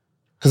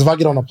 Because if I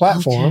get on a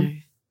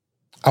platform,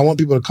 I want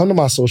people to come to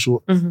my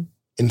social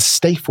and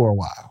stay for a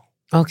while.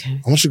 Okay.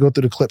 I want you to go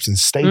through the clips and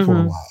stay for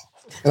a while.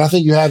 And I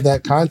think you have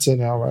that content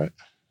now, right?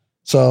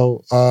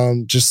 So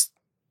just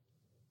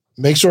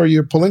make sure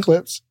you're pulling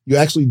clips. You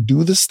actually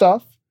do the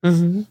stuff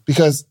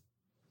because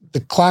the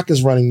clock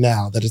is running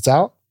now that it's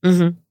out.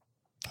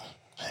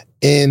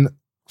 In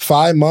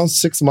 5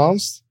 months, 6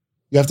 months,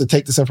 you have to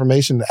take this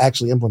information and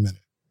actually implement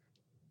it.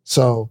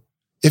 So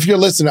if you're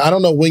listening, I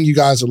don't know when you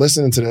guys are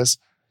listening to this,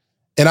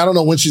 and I don't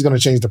know when she's going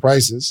to change the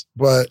prices,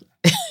 but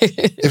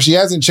if she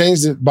hasn't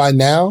changed it by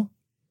now,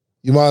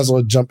 you might as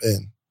well jump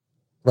in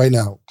right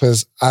now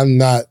because I'm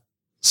not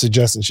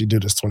suggesting she do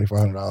this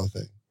 $2,500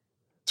 thing.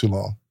 Too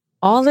long.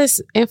 All this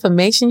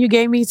information you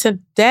gave me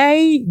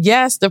today,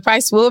 yes, the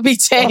price will be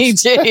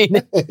changing.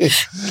 Give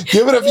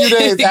it a few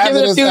days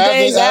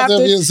after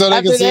this, so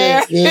they can see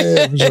it.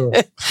 Yeah, for sure.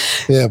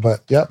 Yeah,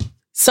 but yep.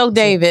 So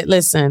David,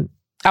 listen,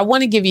 I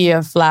want to give you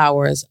your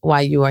flowers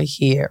while you are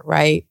here,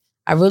 right?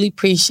 I really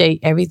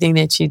appreciate everything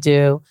that you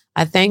do.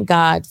 I thank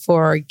God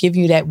for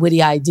giving you that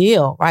witty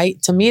ideal, right?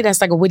 To me,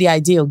 that's like a witty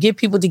ideal. Get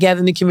people together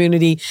in the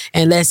community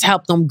and let's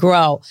help them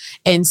grow.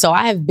 And so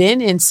I have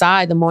been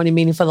inside the morning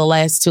meeting for the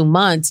last 2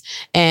 months,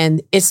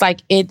 and it's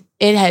like it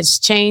has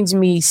changed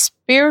me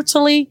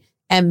spiritually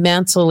and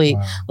mentally.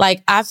 Wow.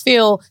 Like I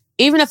feel,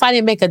 even if I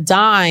didn't make a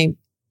dime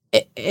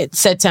in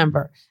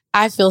September,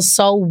 I feel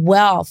so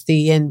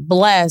wealthy and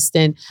blessed,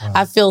 and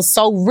I feel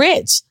so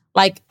rich.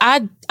 Like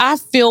I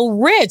feel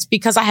rich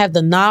because I have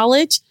the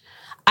knowledge.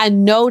 I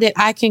know that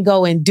I can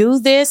go and do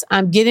this.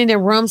 I'm getting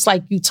in rooms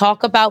like you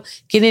talk about,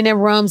 getting in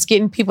rooms,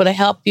 getting people to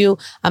help you.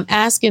 I'm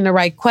asking the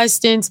right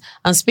questions.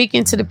 I'm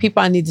speaking to the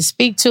people I need to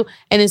speak to.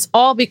 And it's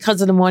all because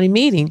of the morning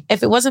meeting.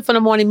 If it wasn't for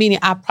the morning meeting,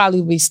 I'd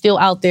probably be still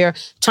out there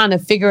trying to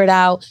figure it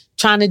out,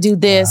 trying to do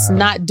this,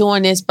 not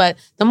doing this. But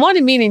the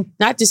morning meeting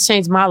not just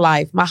changed my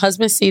life. My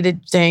husband see the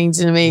change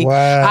in me.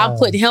 I'll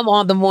put him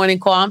on the morning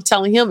call. I'm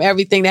telling him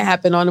everything that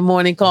happened on the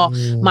morning call.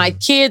 My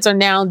kids are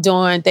now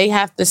they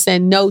have to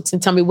send notes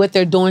and tell me what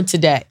they're doing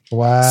today.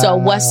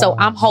 So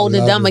I'm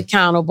holding them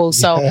accountable.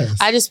 So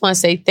I just want to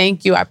say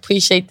thank you. I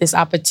appreciate this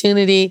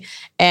opportunity,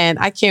 and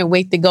I can't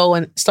wait to go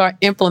and start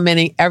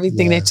implementing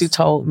everything that you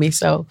told me.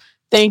 So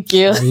thank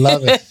you. I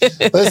love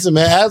it. Listen,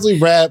 man, as we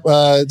wrap,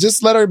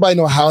 just let everybody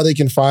know how they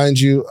can find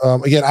you.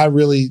 Again, I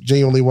really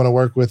genuinely want to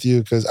work with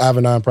you because I have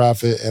a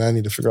nonprofit and I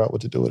need to figure out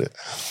what to do with it.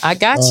 I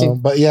got you.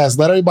 But yes,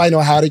 let everybody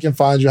know how they can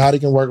find you, how they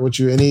can work with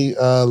you, any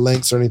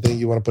links or anything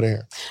you want to put in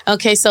here.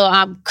 Okay, so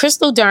I'm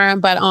Crystal Durham,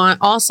 but on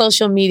all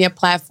social media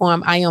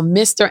platforms, I am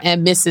Mr.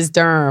 and Mrs.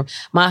 Durham.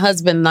 My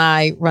husband and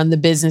I run the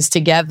business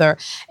together.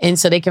 And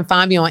so they can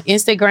find me on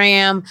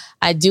Instagram.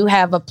 I do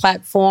have a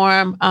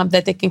platform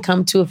that they can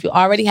come to if you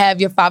already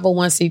have your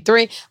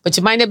 501c3, but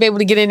you might not be able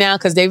to get in now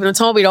because David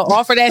told me don't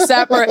offer that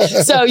separate.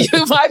 So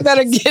you might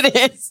better get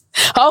in.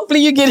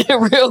 Hopefully you get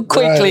in real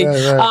quickly.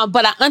 Right.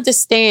 But I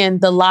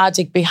understand the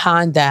logic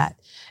behind that.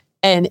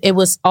 And it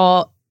was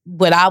all,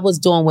 what I was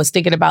doing was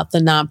thinking about the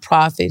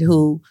nonprofit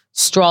who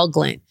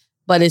struggling,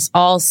 but it's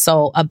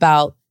also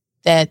about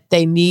that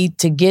they need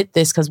to get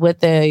this because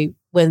when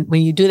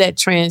you do that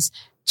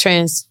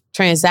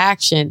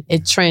transaction,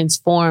 it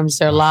transforms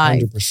their 100%.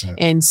 Life.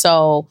 And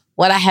so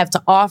what I have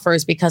to offer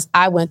is because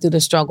I went through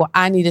the struggle,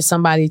 I needed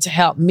somebody to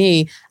help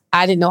me.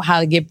 I didn't know how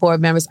to get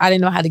board members. I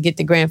didn't know how to get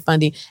the grant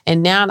funding.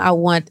 And now I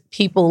want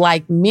people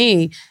like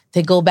me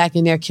to go back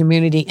in their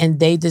community, and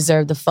they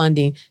deserve the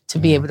funding to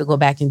be able to go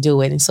back and do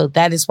it. And so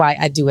that is why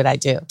I do what I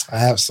do.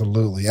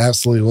 Absolutely.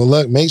 Absolutely. Well,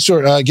 look, make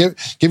sure, give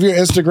your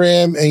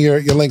Instagram and your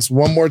links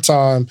one more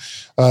time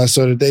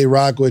so that they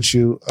rock with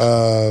you.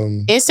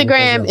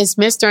 Instagram is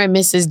Mr. and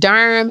Mrs.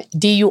 Durham,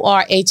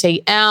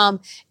 Durham.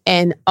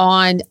 And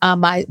on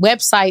my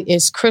website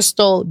is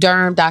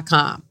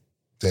crystaldurham.com.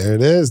 There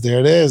it is. There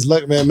it is.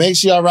 Look, man, make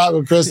sure y'all rock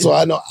with Crystal.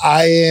 I know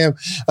I am.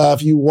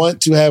 If you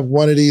want to have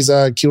one of these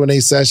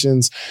Q&A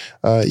sessions,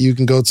 you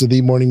can go to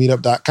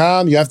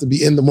themorningmeetup.com. You have to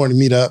be in the morning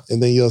meetup,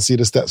 and then you'll see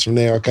the steps from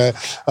there, okay?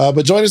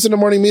 But join us in the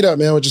morning meetup,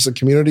 man. We're just a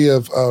community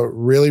of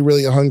really,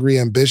 really hungry,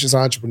 ambitious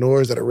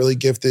entrepreneurs that are really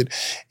gifted.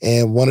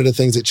 And one of the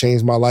things that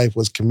changed my life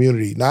was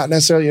community. Not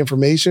necessarily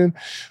information,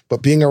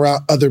 but being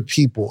around other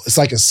people. It's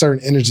like a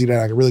certain energy that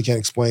I really can't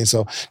explain.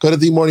 So go to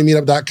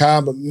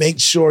themorningmeetup.com, but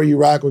make sure you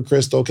rock with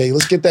Crystal, okay?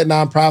 Let's get that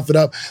nonprofit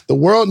up. The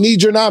world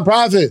needs your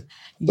nonprofit.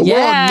 The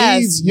world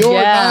needs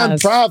your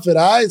nonprofit,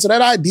 all right? So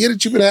that idea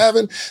that you've been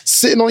having,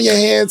 sitting on your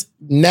hands,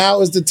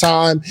 now is the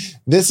time.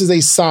 This is a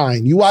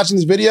sign. You watching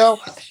this video,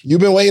 you've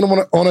been waiting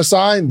on a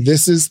sign,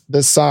 this is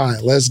the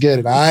sign. Let's get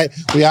it, all right?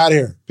 We out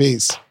here.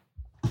 Peace.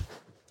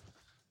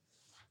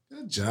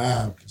 Good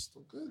job,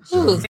 Crystal. Good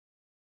job.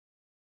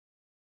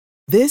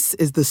 This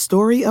is the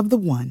story of the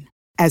one.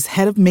 As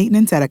head of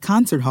maintenance at a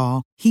concert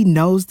hall, he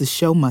knows the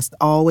show must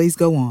always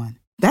go on.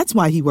 That's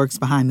why he works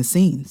behind the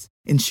scenes,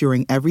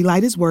 ensuring every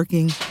light is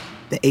working,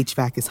 the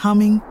HVAC is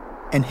humming,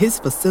 and his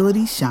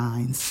facility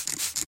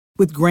shines.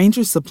 With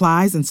Grainger's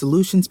supplies and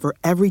solutions for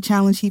every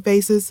challenge he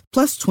faces,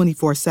 plus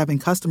 24/7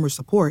 customer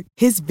support,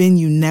 his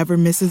venue never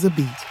misses a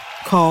beat.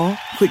 Call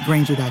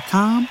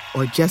quickgrainger.com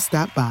or just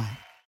stop by.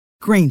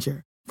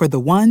 Grainger, for the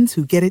ones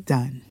who get it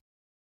done.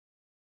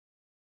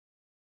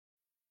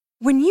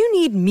 When you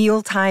need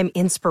mealtime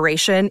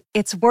inspiration,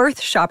 it's worth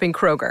shopping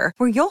Kroger,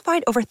 where you'll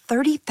find over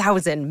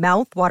 30,000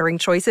 mouth-watering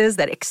choices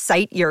that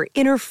excite your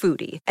inner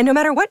foodie. And no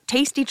matter what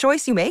tasty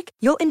choice you make,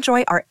 you'll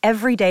enjoy our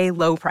everyday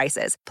low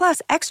prices,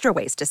 plus extra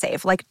ways to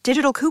save, like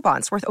digital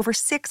coupons worth over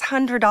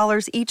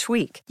 $600 each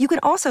week. You can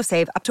also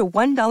save up to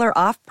 $1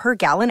 off per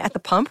gallon at the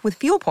pump with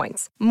fuel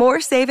points.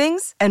 More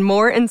savings and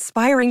more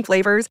inspiring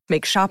flavors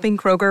make shopping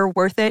Kroger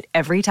worth it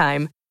every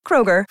time.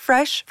 Kroger,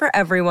 fresh for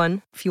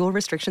everyone. Fuel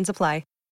restrictions apply.